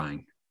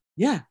 terrifying.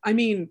 Yeah, I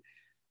mean,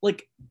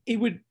 like it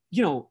would,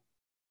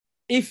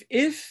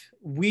 if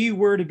we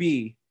were to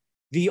be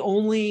the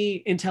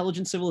only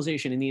intelligent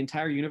civilization in the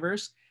entire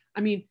universe,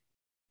 I mean,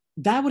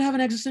 that would have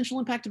an existential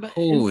impact.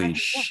 Holy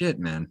shit,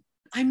 man.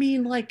 I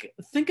mean, like,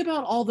 think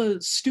about all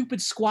the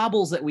stupid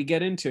squabbles that we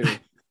get into.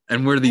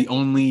 And we're the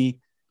only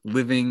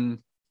living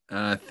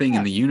thing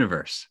in the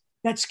universe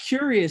that's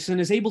curious and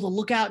is able to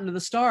look out into the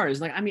stars.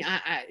 Like, I mean,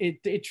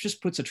 it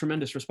just puts a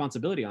tremendous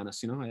responsibility on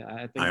us.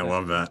 I think I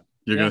love that.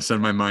 You're going to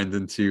send my mind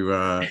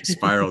into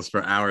spirals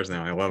for hours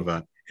now. I love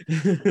that.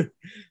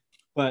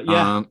 But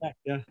yeah.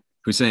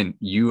 Husain,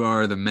 you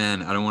are the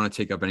man. I don't want to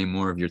take up any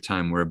more of your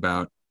time. We're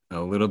about a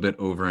little bit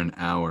over an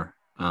hour.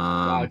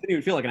 Wow, it didn't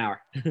even feel like an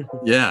hour.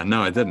 Yeah,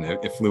 no, it didn't.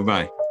 It flew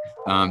by.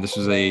 This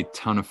was a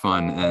ton of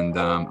fun, and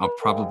I'll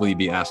probably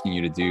be asking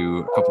you to do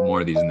a couple more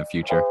of these in the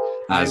future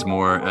as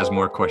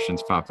more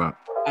questions pop up.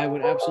 I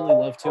would absolutely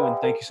love to, and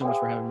thank you so much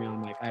for having me on,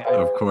 Mike.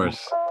 Of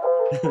course.